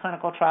participate in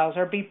clinical trials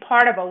or be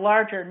part of a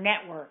larger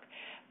network.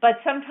 But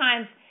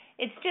sometimes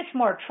it's just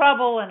more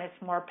trouble and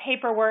it's more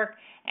paperwork,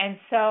 and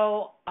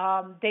so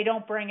they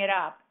don't bring it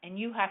up, and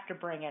you have to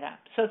bring it up.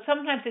 So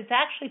sometimes it's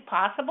actually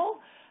possible,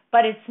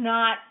 but it's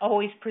not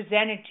always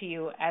presented to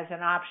you as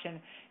an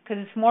option because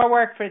it's more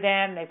work for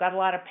them. They've got a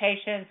lot of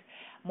patients,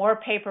 more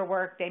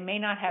paperwork. They may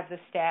not have the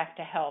staff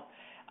to help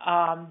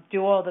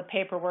do all the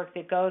paperwork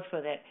that goes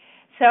with it.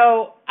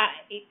 So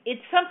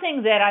it's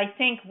something that I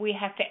think we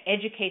have to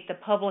educate the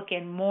public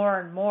in more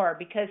and more,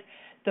 because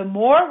the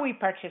more we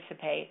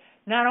participate,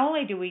 not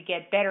only do we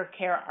get better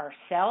care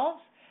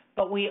ourselves,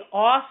 but we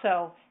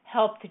also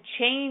help to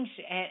change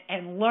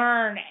and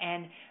learn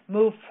and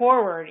move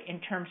forward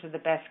in terms of the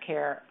best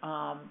care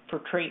for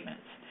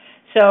treatments.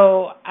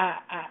 So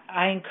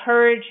I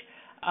encourage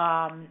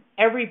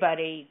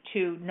everybody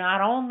to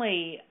not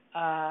only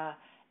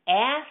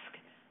ask,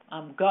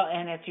 go,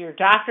 and if your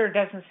doctor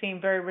doesn't seem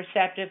very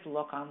receptive,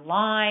 look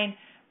online,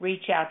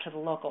 reach out to the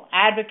local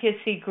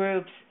advocacy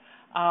groups,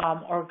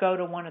 or go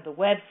to one of the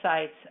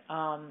websites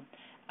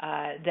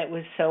that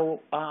was so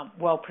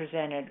well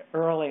presented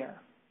earlier.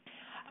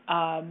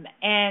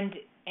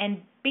 And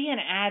be an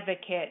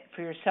advocate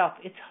for yourself.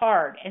 It's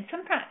hard. And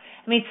sometimes,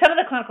 some of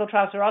the clinical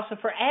trials are also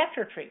for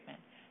after treatment,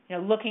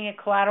 looking at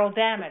collateral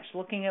damage,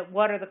 looking at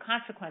what are the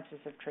consequences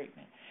of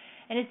treatment.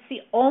 And it's the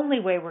only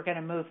way we're going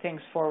to move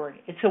things forward.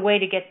 It's a way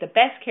to get the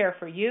best care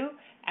for you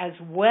as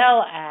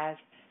well as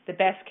the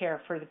best care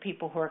for the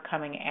people who are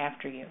coming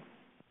after you.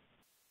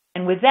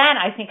 And with that,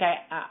 I think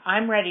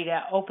I'm ready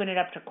to open it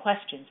up to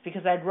questions,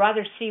 because I'd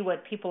rather see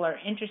what people are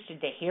interested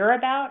to hear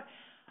about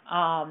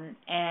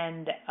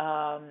and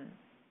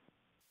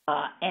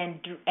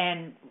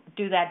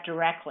do that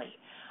directly.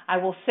 I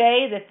will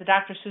say that the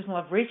Dr. Susan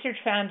Love Research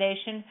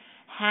Foundation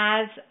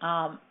has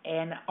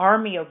an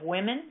army of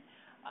women,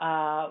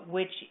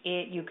 which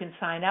you can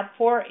sign up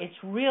for.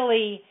 It's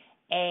really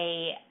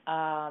an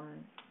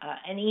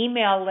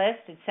email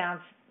list. It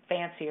sounds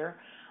fancier,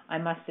 I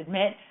must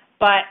admit,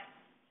 but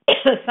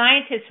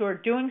scientists who are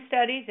doing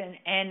studies,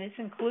 and this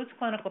includes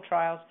clinical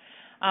trials,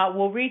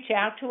 will reach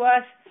out to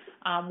us.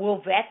 We'll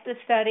vet the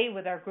study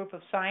with our group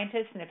of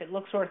scientists, and if it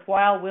looks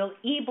worthwhile, we'll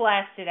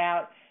e-blast it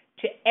out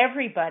to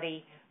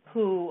everybody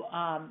who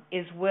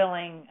is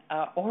willing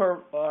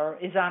or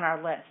is on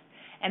our list.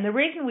 And the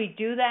reason we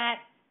do that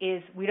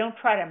is we don't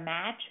try to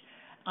match.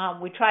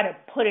 We try to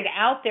put it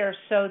out there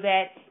so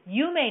that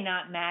you may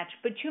not match,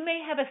 but you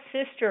may have a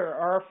sister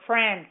or a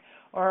friend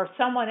or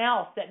someone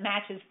else that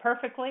matches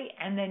perfectly,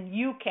 and then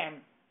you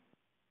can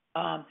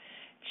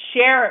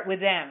share it with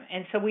them.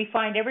 And so we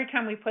find every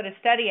time we put a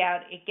study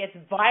out, it gets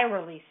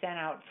virally sent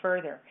out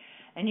further.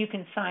 And you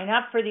can sign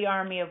up for the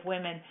Army of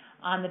Women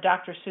on the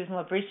Dr. Susan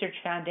Love Research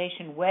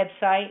Foundation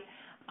website,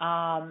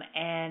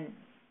 and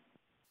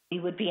we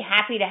would be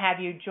happy to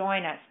have you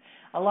join us.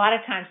 A lot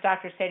of times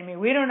doctors say to me,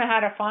 we don't know how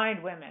to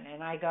find women.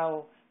 And I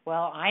go,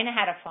 well, I know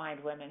how to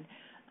find women,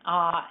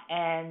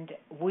 and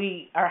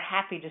we are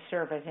happy to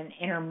serve as an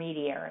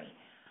intermediary.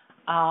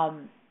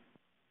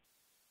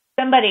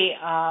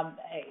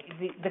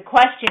 The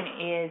question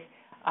is,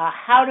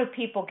 how do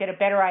people get a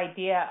better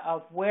idea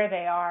of where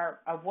they are,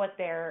 of what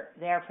they're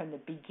there from the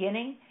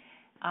beginning?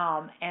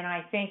 And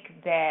I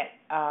think that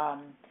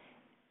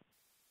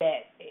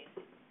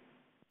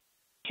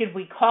should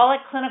we call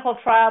it clinical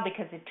trial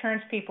because it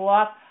turns people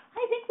off?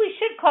 I think we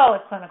should call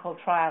it clinical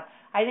trial.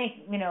 I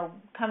think,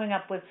 coming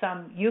up with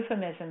some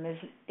euphemism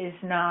is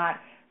not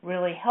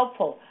really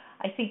helpful.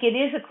 I think it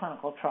is a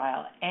clinical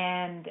trial,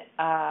 and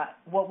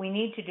what we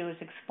need to do is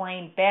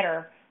explain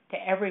better to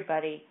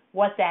everybody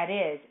what that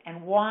is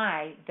and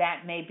why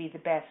that may be the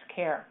best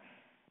care.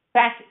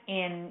 In fact,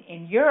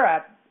 in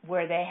Europe,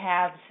 where they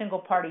have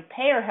single-party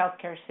payer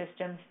healthcare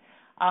systems,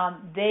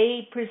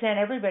 they present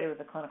everybody with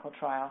a clinical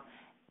trial,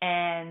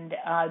 and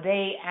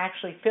they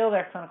actually fill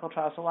their clinical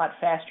trials a lot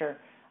faster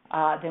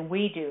than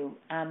we do.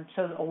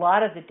 So a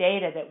lot of the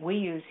data that we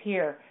use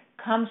here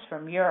comes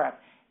from Europe.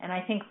 And I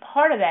think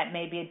part of that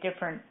may be a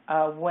different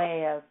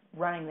way of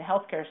running the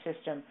healthcare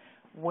system,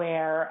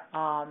 where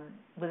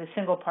with a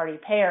single-party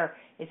payer,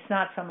 It's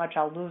not so much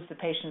I'll lose the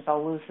patients,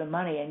 I'll lose the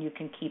money, and you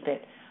can keep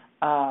it.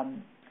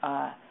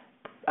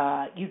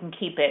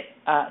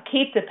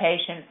 Keep the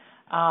patient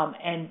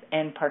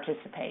and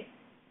participate.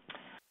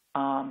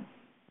 So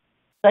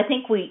I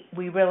think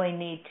we really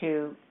need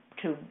to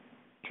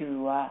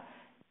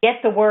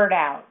get the word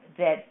out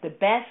that the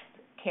best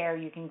care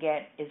you can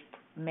get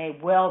may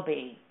well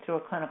be through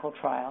a clinical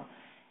trial,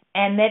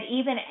 and that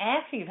even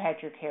after you've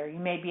had your care, you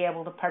may be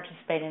able to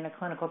participate in a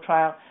clinical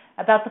trial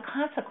about the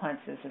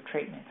consequences of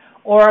treatment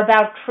or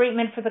about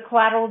treatment for the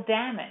collateral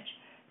damage.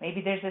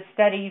 Maybe there's a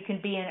study you can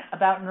be in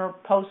about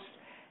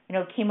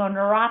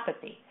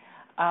chemoneuropathy,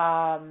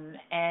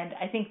 and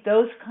I think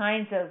those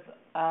kinds of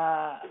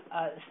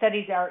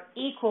studies are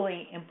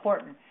equally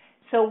important.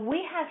 So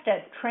we have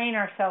to train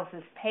ourselves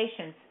as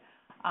patients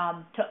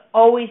to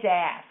always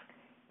ask,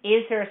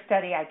 is there a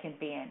study I can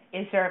be in?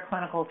 Is there a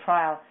clinical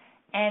trial?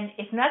 And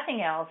if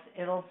nothing else,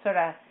 it'll sort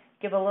of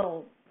give a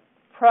little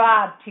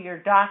prod to your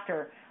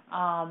doctor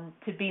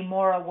to be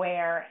more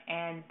aware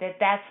and that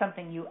that's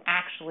something you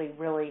actually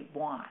really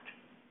want.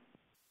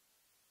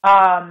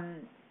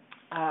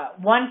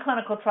 One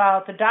clinical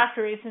trial, if a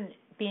doctor isn't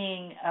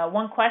being,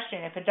 one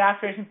question, if a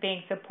doctor isn't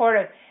being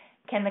supportive,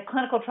 can the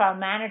clinical trial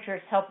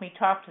managers help me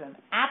talk to them?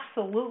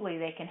 Absolutely,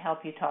 they can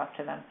help you talk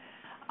to them.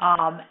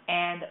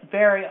 And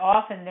very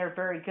often they're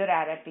very good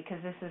at it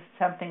because this is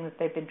something that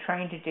they've been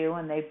trained to do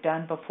and they've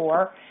done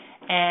before.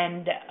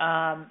 And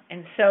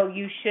so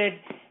you should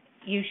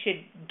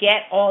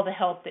get all the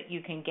help that you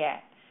can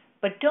get.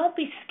 But don't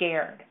be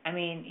scared. I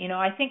mean,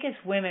 I think as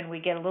women we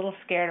get a little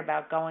scared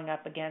about going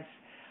up against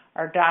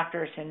our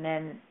doctors,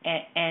 and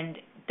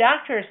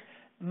doctors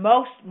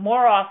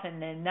more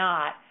often than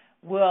not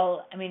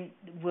will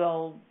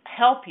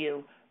help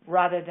you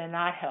rather than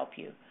not help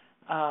you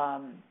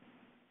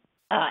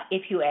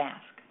if you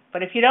ask.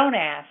 But if you don't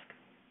ask,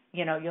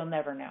 you'll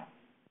never know.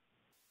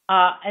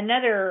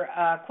 Another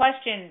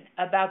question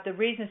about the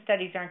reason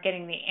studies aren't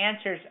getting the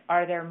answers: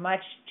 are they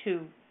much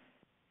too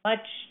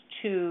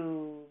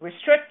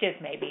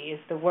restrictive? Maybe is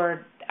the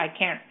word I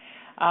can't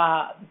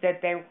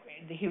that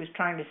he was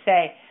trying to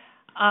say.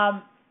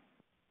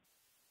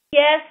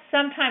 Yes,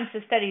 sometimes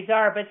the studies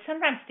are, but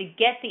sometimes to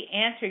get the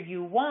answer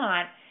you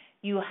want,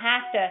 you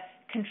have to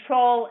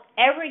control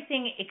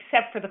everything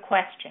except for the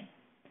question.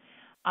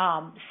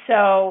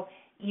 So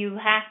you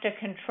have to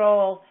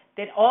control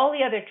that all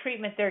the other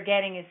treatment they're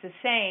getting is the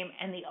same,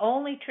 and the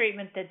only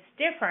treatment that's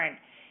different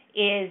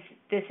is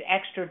this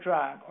extra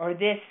drug or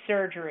this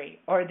surgery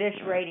or this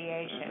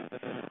radiation.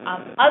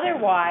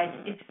 Otherwise,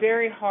 it's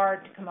very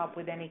hard to come up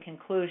with any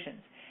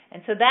conclusions.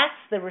 And so that's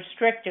the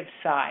restrictive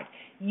side.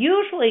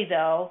 Usually,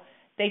 though,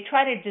 they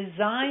try to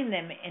design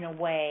them in a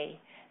way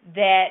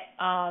that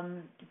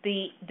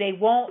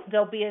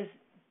there'll be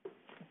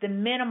the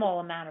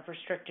minimal amount of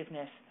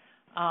restrictiveness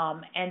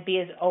and be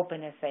as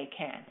open as they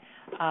can.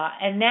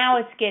 And now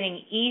it's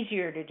getting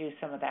easier to do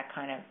some of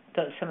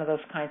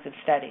those kinds of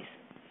studies.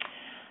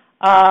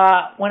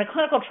 When a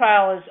clinical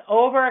trial is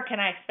over, can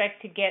I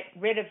expect to get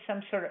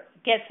some sort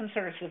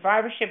of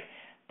survivorship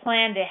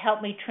plan to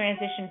help me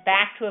transition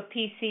back to a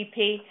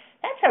PCP?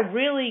 That's a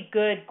really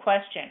good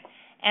question,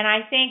 and I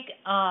think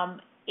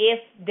if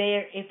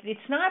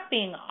it's not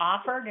being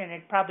offered, and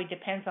it probably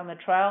depends on the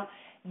trial,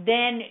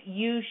 then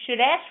you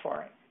should ask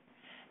for it.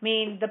 I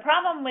mean, the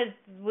problem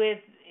with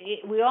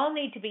we all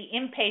need to be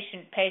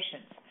impatient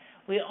patients.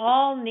 We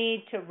all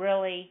need to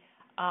really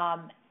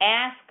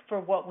ask for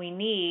what we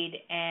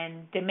need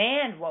and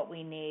demand what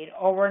we need,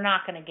 or we're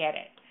not going to get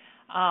it.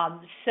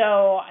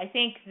 So I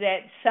think that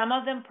some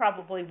of them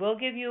probably will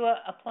give you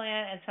a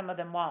plan and some of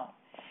them won't.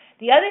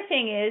 The other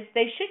thing is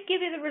they should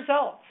give you the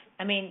results.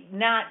 I mean,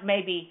 not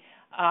maybe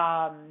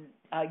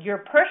your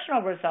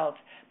personal results,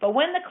 but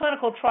when the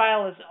clinical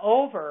trial is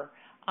over,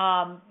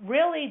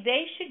 really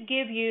they should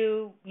give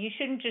you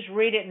shouldn't just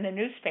read it in the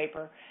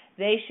newspaper.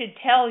 They should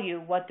tell you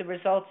what the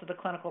results of the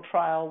clinical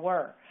trial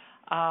were.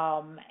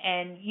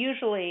 And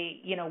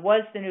usually,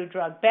 was the new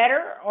drug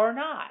better or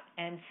not?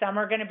 And some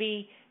are going to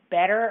be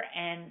better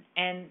and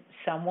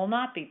some will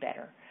not be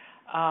better.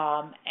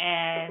 But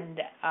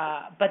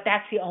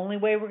that's the only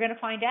way we're going to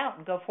find out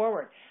and go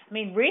forward. I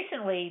mean,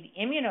 recently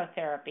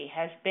immunotherapy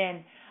has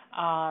been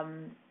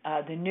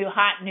the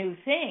new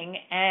thing,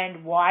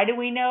 and why do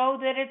we know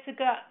that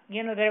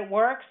that it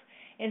works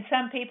in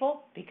some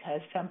people?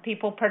 Because some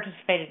people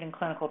participated in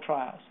clinical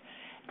trials,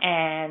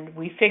 and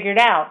we figured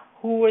out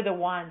who were the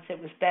ones it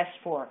was best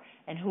for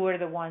and who are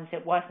the ones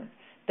it wasn't.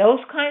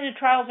 Those kinds of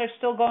trials are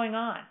still going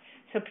on.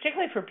 So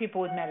particularly for people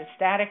with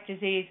metastatic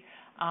disease,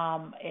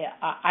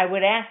 I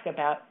would ask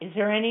about, is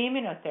there any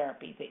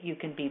immunotherapy that you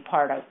can be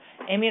part of,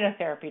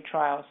 immunotherapy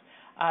trials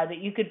that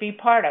you could be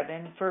part of?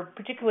 And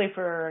particularly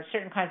for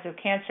certain kinds of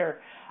cancer,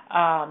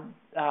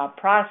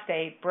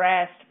 prostate,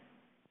 breast,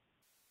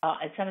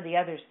 and some of the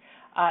others,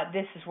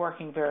 this is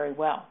working very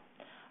well.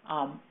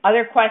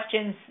 Other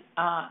questions,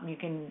 I'm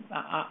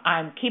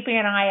keeping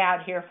an eye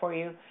out here for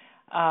you.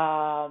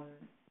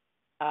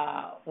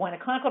 when a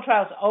clinical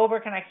trial is over,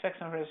 can I expect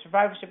some sort of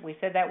survivorship? We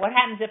said that. What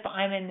happens if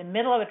I'm in the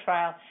middle of a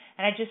trial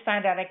and I just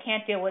found out I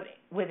can't deal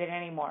with it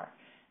anymore?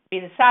 Be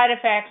the side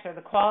effects or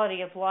the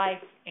quality of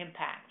life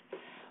impact?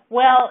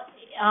 Well,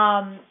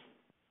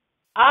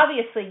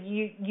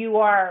 obviously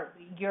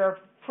you're a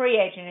free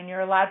agent and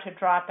you're allowed to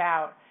drop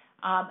out.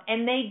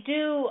 And they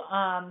do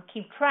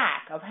keep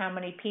track of how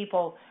many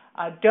people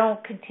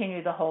don't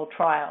continue the whole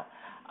trial.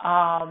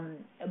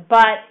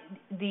 But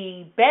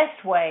the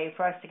best way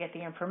for us to get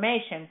the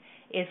information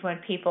is when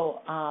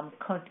people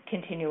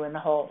continue in the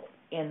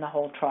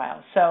whole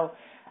trial. So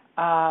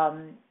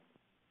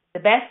the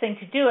best thing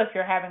to do if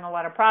you're having a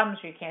lot of problems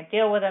or you can't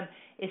deal with them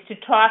is to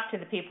talk to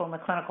the people in the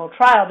clinical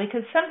trial,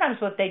 because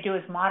sometimes what they do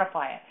is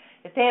modify it.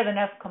 If they have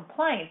enough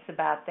complaints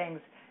about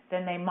things,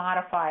 then they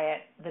modify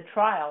the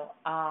trial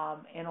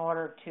in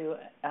order to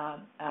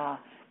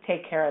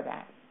take care of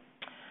that.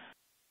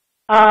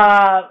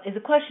 Is a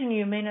question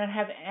you may not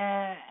have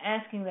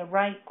asking the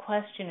right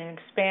question and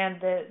expand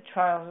the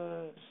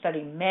trial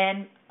study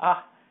men.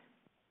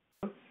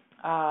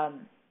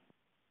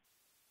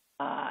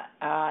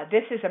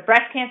 This is a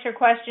breast cancer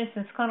question.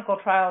 Since clinical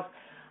trials,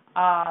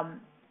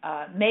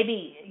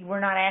 maybe we're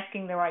not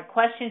asking the right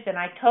questions, and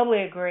I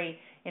totally agree.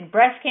 In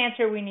breast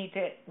cancer, we need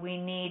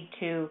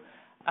to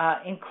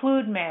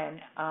include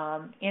men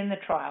in the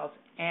trials,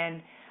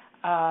 and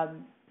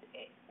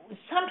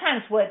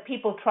sometimes what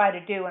people try to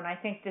do, and I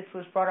think this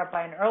was brought up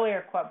by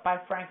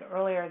Frank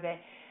earlier,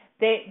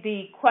 that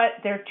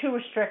they're too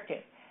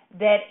restrictive.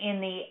 That in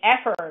the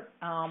effort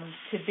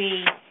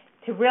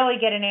to really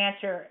get an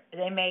answer,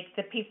 they make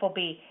the people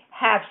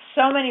have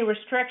so many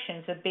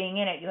restrictions of being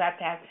in it. You have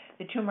to have,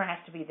 the tumor has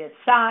to be this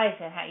size,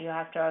 and you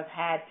have to have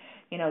had,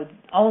 you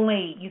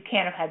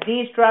can't have had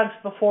these drugs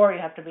before, you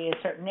have to be a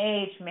certain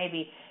age,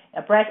 maybe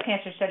a breast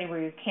cancer study where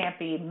you can't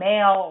be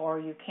male, or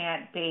you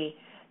can't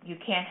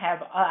have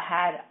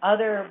had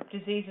other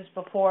diseases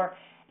before.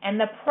 And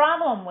the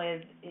problem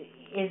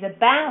is a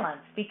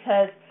balance,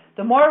 because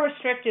the more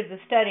restrictive the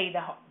study,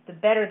 the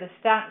better the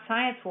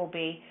science will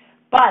be,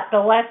 but the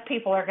less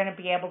people are going to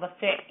be able to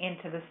fit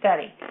into the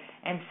study.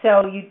 And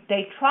so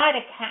they try to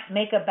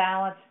make a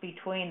balance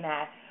between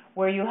that,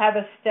 where you have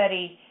a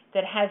study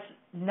that has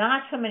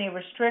not so many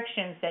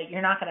restrictions that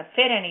you're not going to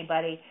fit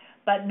anybody,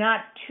 but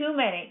not too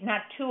many,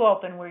 not too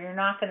open where you're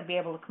not going to be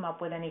able to come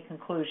up with any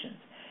conclusions,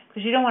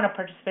 because you don't want to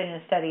participate in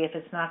a study if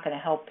it's not going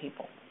to help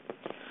people.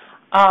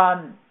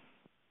 The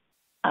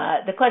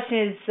question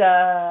is,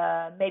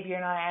 maybe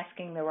you're not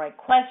asking the right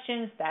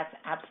questions. That's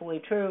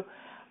absolutely true.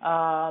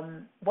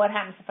 What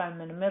happens if I'm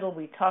in the middle?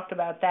 We talked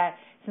about that.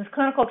 Since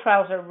clinical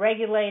trials are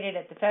regulated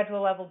at the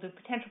federal level, do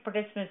potential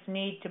participants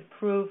need to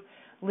prove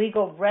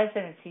legal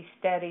residency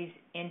studies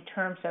in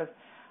terms of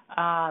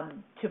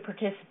to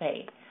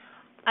participate?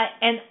 I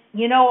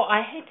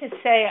hate to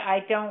say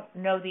I don't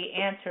know the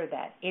answer to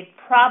that. It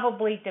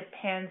probably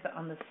depends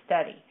on the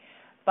study.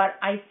 But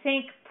I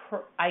think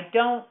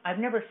I've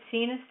never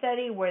seen a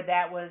study where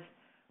that was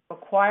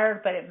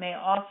required, but it may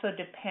also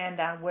depend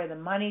on where the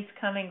money's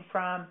coming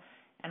from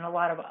and a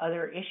lot of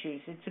other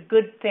issues. It's a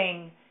good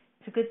thing.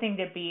 It's a good thing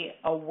to be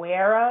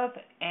aware of,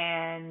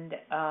 and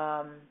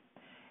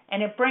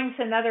it brings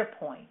another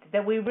point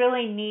that we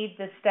really need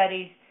the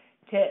studies.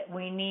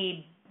 We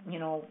need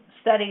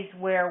studies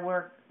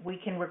where we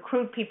can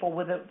recruit people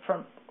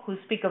who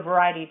speak a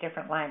variety of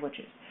different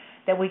languages.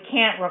 That we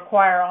can't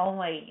require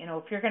only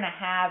if you're going to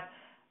have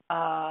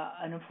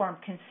an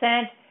informed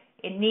consent,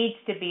 it needs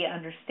to be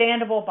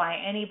understandable by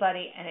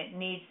anybody, and it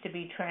needs to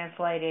be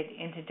translated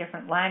into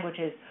different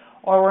languages,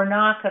 or we're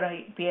not going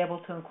to be able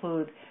to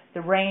include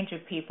the range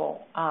of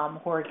people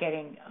who are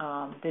getting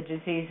the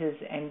diseases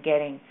and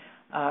getting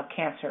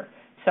cancer.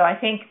 So I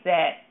think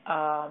that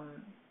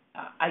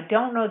I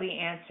don't know the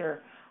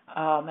answer,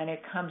 and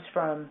it comes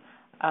from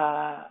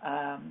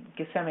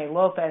Giseme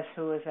Lopez,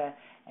 who is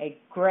a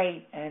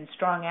great and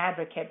strong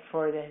advocate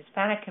for the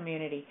Hispanic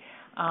community.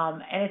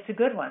 And it's a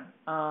good one.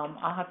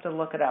 I'll have to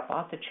look it up.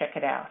 I'll have to check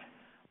it out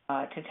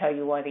to tell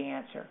you what the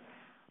answer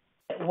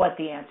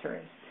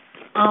is.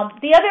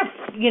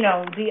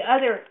 The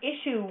other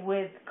issue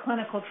with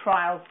clinical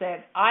trials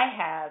that I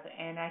have,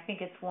 and I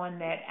think it's one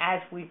that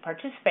as we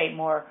participate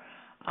more,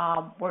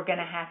 we're going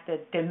to have to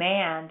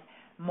demand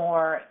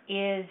more,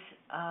 is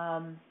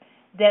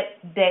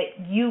that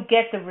you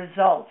get the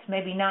results,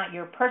 maybe not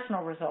your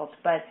personal results,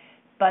 but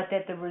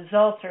that the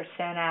results are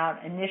sent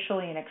out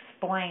initially and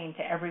explained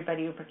to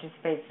everybody who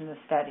participates in the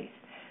studies.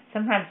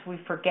 Sometimes we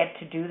forget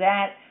to do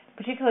that,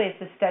 particularly if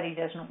the study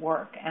doesn't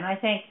work. And I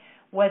think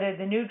whether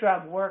the new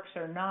drug works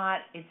or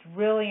not, it's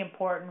really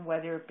important,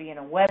 whether it be in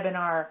a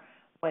webinar,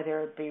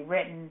 whether it be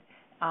written.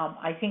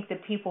 I think the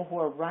people who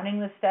are running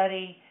the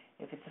study,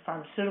 if it's a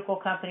pharmaceutical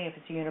company, if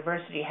it's a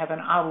university, have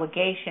an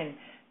obligation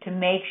to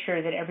make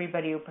sure that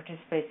everybody who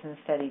participates in the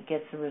study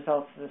gets the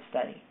results of the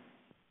study.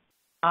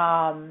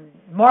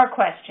 More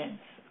questions.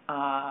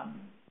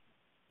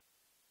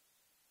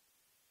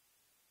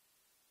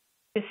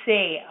 To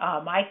see,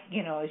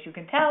 as you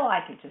can tell, I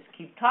could just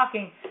keep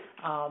talking.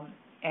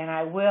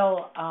 I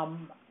will,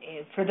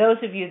 for those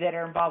of you that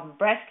are involved in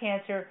breast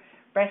cancer,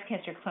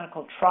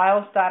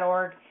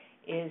 breastcancerclinicaltrials.org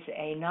is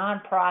a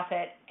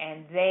nonprofit,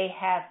 and they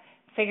have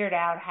figured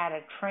out how to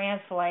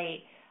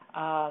translate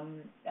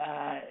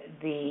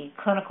the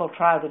clinical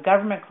trial, the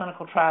government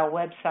clinical trial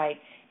website,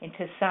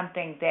 into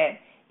something that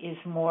is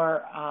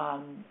more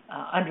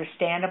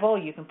understandable.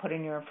 You can put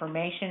in your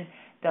information.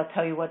 They'll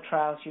tell you what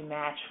trials you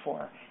match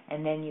for,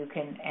 and then you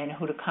can, and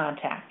who to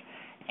contact.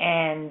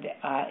 And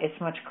it's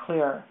much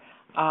clearer.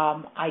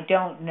 I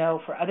don't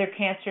know for other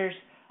cancers.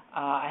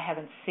 I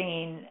haven't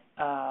seen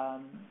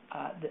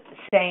the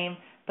same,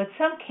 but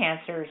some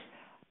cancers,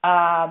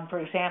 for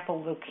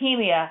example,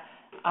 leukemia,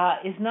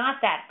 is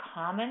not that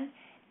common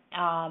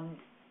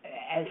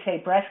as, say,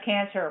 breast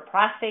cancer or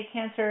prostate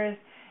cancer is.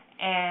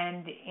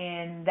 And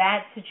in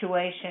that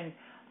situation,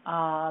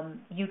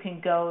 you can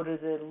go to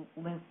the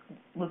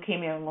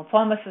Leukemia and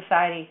Lymphoma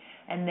Society,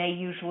 and they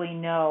usually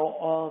know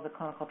all of the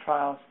clinical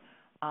trials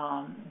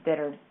that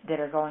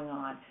are going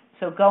on.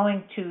 So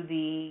going to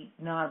the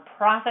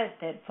nonprofit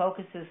that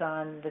focuses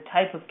on the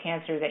type of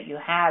cancer that you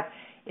have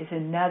is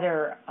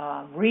another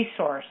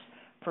resource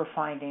for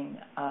finding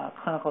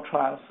clinical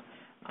trials.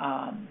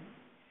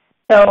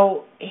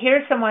 So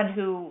here's someone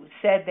who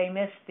said they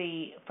missed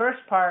the first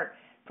half,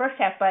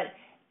 but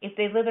if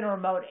they live in a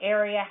remote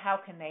area, how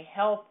can they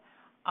help?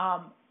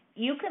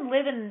 You can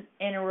live in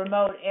a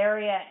remote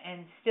area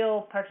and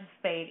still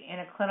participate in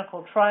a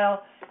clinical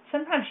trial.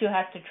 Sometimes you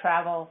have to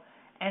travel,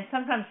 and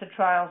sometimes the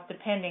trials,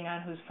 depending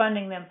on who's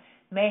funding them,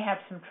 may have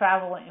some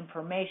travel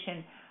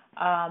information.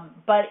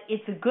 But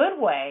it's a good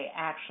way,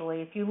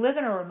 actually. If you live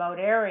in a remote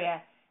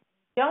area,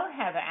 don't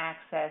have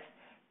access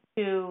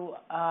to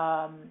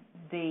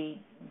the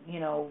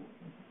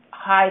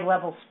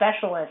high-level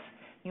specialists.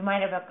 You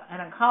might have an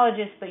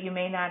oncologist, but you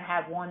may not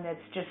have one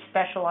that's just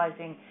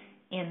specializing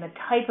in the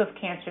type of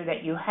cancer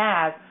that you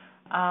have.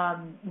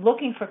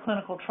 Looking for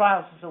clinical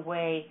trials is a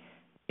way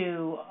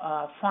to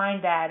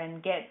find that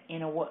and get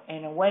in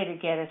a way to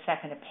get a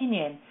second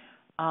opinion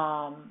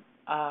on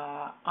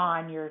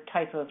your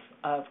type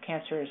of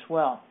cancer as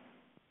well.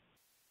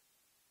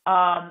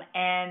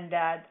 And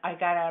I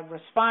got a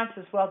response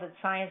as well that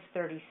Science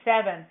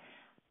 37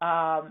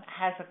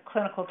 has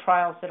clinical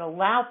trials that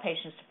allow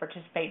patients to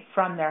participate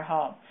from their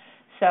home.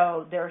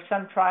 So there are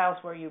some trials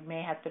where you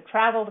may have to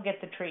travel to get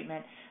the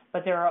treatment,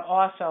 but there are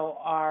also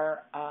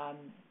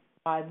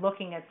by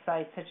looking at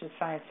sites such as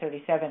Science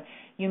 37,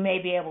 you may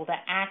be able to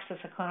access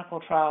a clinical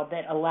trial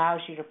that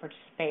allows you to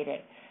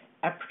participate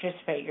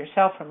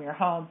yourself from your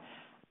home,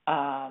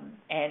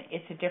 and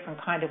it's a different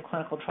kind of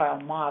clinical trial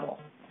model.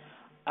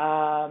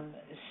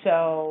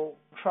 So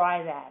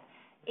try that.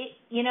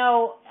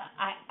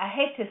 I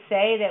hate to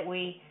say that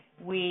we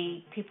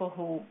people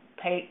who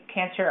pay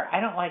cancer, I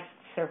don't like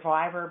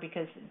survivor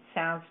because it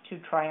sounds too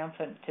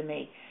triumphant to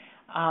me.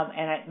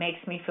 And it makes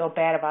me feel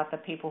bad about the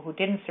people who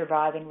didn't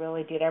survive and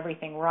really did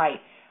everything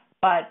right.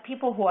 But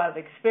people who have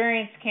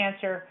experienced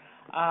cancer,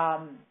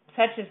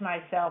 such as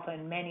myself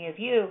and many of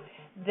you,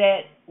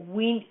 that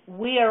we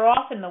are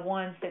often the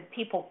ones that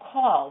people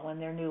call when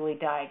they're newly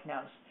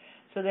diagnosed.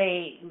 So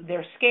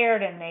they're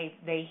scared and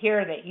they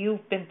hear that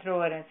you've been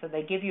through it, and so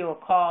they give you a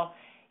call.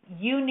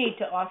 You need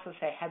to also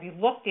say, have you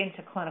looked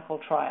into clinical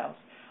trials?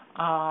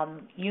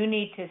 You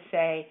need to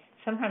say,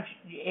 sometimes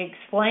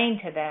explain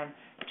to them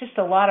just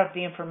a lot of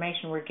the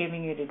information we're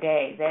giving you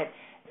today,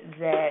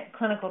 that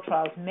clinical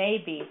trials may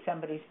be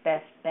somebody's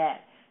best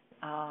bet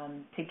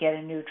to get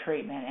a new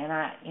treatment. And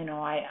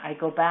I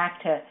go back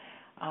to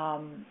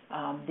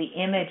the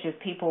image of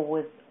people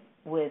with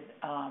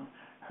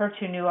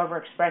HER2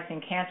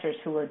 overexpressing cancers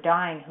who are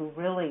dying, who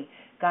really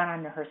got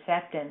on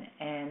Herceptin,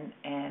 and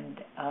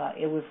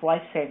it was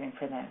life-saving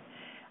for them.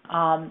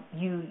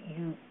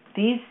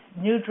 These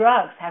new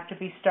drugs have to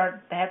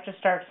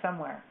start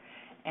somewhere.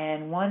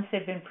 And once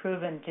they've been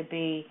proven to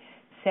be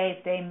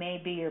safe, they may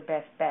be your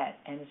best bet.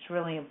 And it's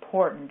really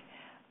important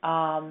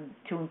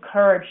to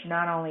encourage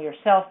not only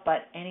yourself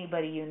but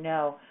anybody you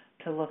know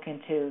to look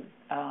into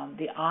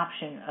the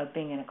option of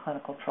being in a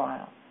clinical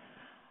trial.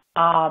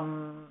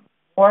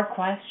 More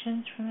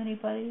questions from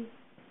anybody?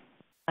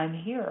 I'm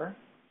here.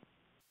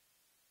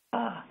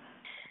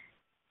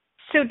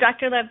 So,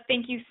 Dr. Lev,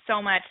 thank you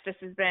so much. This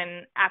has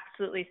been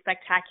absolutely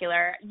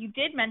spectacular. You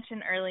did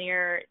mention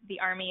earlier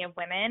the Army of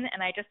Women,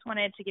 and I just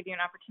wanted to give you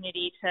an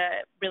opportunity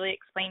to really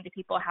explain to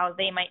people how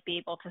they might be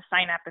able to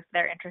sign up if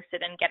they're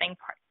interested in getting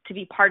to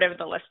be part of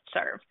the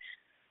listserv.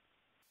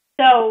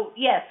 So,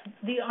 yes,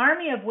 the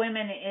Army of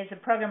Women is a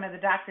program of the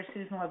Dr.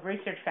 Susan Love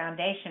Research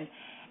Foundation,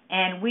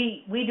 and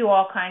we do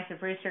all kinds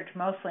of research,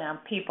 mostly on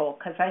people,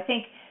 because I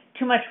think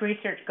too much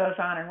research goes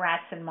on in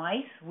rats and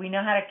mice. We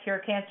know how to cure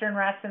cancer in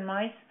rats and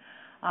mice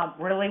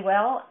really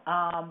well,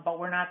 but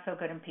we're not so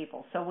good in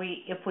people. So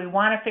if we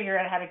want to figure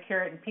out how to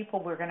cure it in people,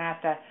 we're going to have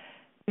to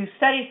do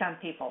studies on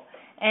people.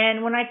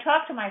 And when I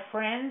talk to my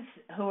friends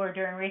who are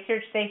doing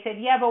research, they said,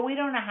 yeah, but we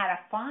don't know how to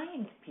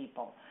find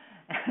people.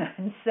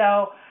 And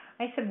so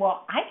I said,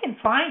 well, I can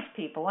find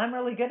people. I'm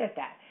really good at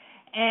that.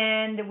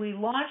 and we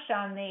launched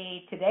on the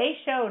Today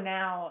Show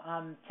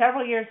now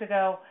several years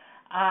ago,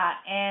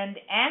 and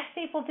asked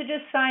people to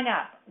just sign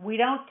up. We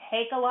don't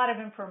take a lot of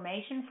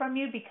information from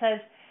you because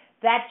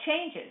that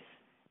changes.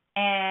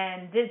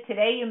 And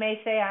today you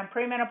may say I'm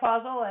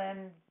premenopausal,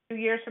 and 2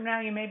 years from now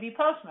you may be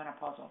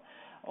postmenopausal,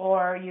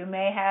 or you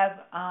may have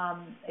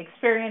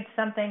experienced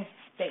something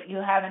that you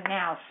haven't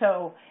now.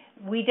 So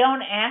we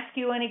don't ask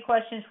you any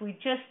questions. We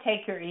just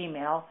take your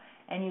email,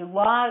 and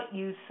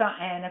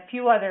and a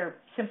few other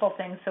simple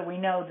things so we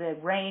know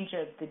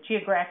the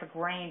geographic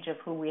range of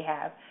who we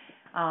have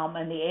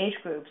and the age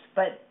groups.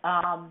 But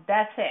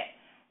that's it.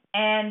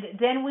 And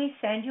then we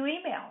send you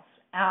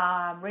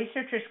emails.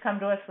 Researchers come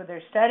to us with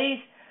their studies.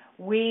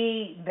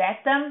 We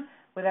vet them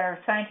with our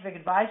scientific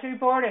advisory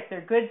board. If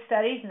they're good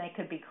studies, and they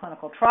could be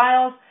clinical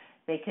trials,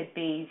 they could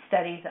be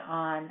studies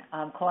on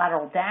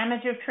collateral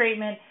damage of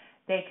treatment,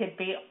 they could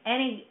be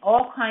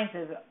all kinds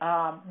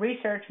of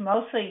research,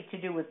 mostly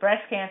to do with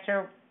breast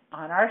cancer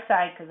on our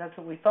side because that's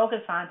what we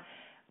focus on.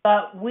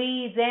 But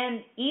we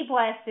then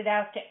e-blast it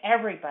out to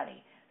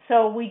everybody.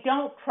 So we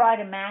don't try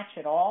to match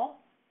at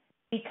all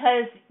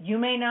because you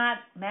may not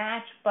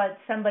match, but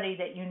somebody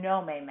that you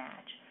know may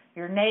match.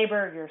 Your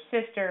neighbor, your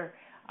sister,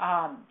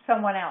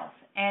 someone else.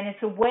 And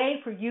it's a way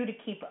for you to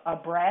keep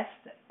abreast,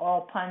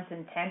 all puns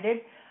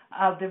intended,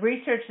 of the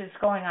research that's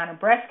going on in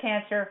breast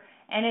cancer.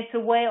 And it's a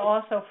way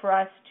also for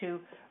us to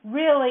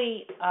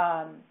really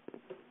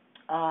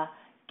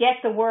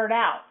get the word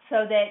out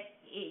so that,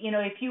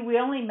 if we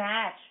only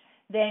match,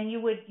 then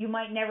you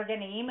might never get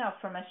any email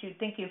from us. You'd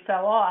think you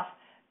fell off.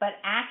 But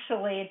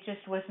actually, it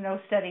just was no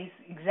studies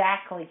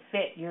exactly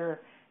fit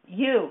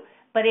you.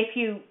 But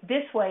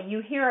this way,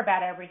 you hear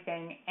about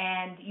everything,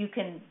 and you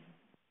can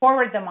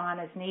forward them on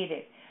as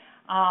needed.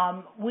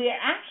 We're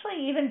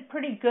actually even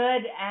pretty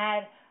good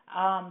at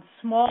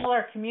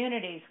smaller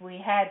communities. We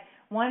had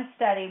one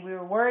study we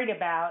were worried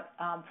about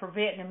for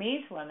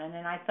Vietnamese women,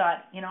 and I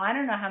thought, I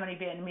don't know how many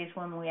Vietnamese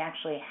women we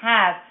actually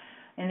have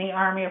in the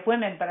Army of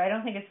Women, but I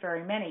don't think it's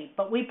very many.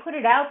 But we put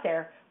it out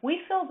there. We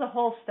filled the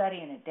whole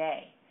study in a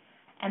day.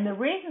 And the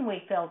reason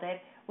we filled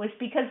it was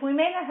because we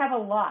may not have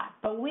a lot,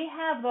 but we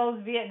have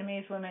those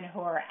Vietnamese women who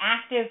are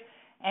active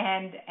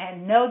and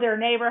know their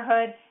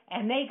neighborhood,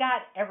 and they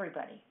got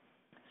everybody.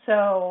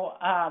 So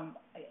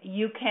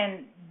you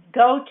can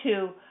go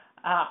to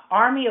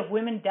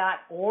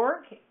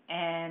armyofwomen.org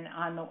and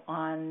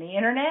on the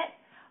internet.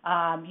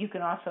 You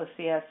can also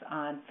see us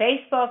on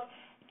Facebook,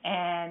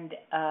 and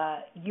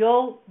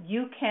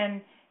you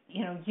can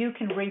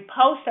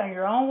repost on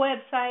your own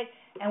website.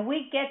 And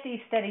we get these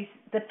studies.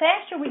 The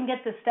faster we can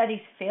get the studies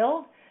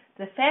filled,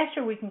 the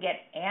faster we can get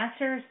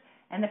answers,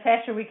 and the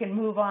faster we can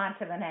move on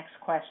to the next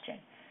question.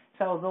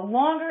 So the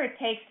longer it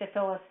takes to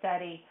fill a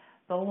study,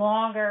 the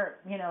longer,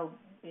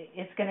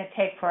 it's going to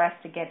take for us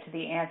to get to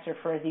the answer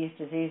for these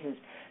diseases.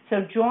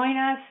 So join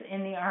us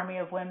in the Army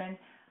of Women,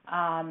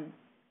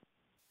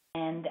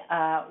 and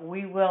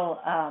we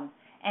will,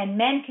 and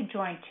men can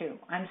join too.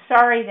 I'm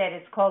sorry that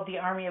it's called the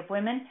Army of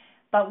Women,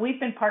 but we've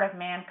been part of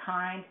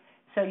mankind.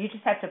 So you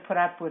just have to put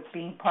up with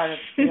being part of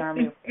the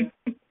Army of Women.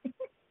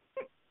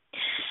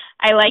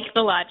 I like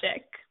the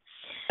logic.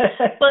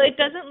 Well, it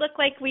doesn't look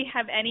like we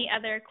have any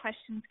other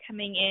questions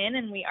coming in,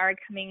 and we are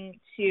coming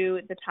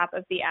to the top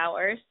of the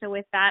hour. So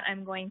with that,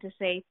 I'm going to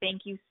say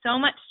thank you so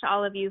much to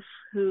all of you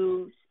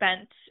who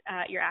spent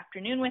your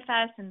afternoon with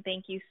us, and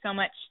thank you so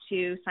much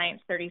to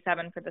Science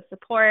 37 for the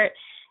support,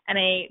 and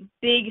a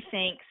big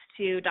thanks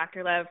to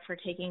Dr. Love for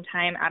taking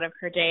time out of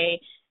her day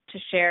to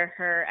share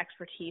her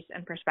expertise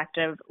and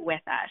perspective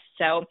with us.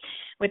 So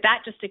with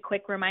that, just a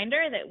quick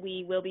reminder that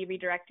we will be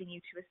redirecting you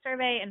to a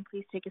survey, and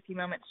please take a few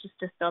moments just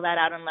to fill that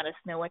out and let us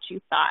know what you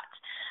thought.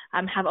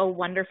 Have a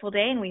wonderful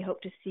day, and we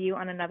hope to see you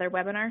on another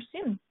webinar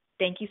soon.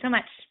 Thank you so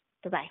much.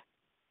 Bye-bye.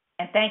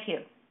 And thank you.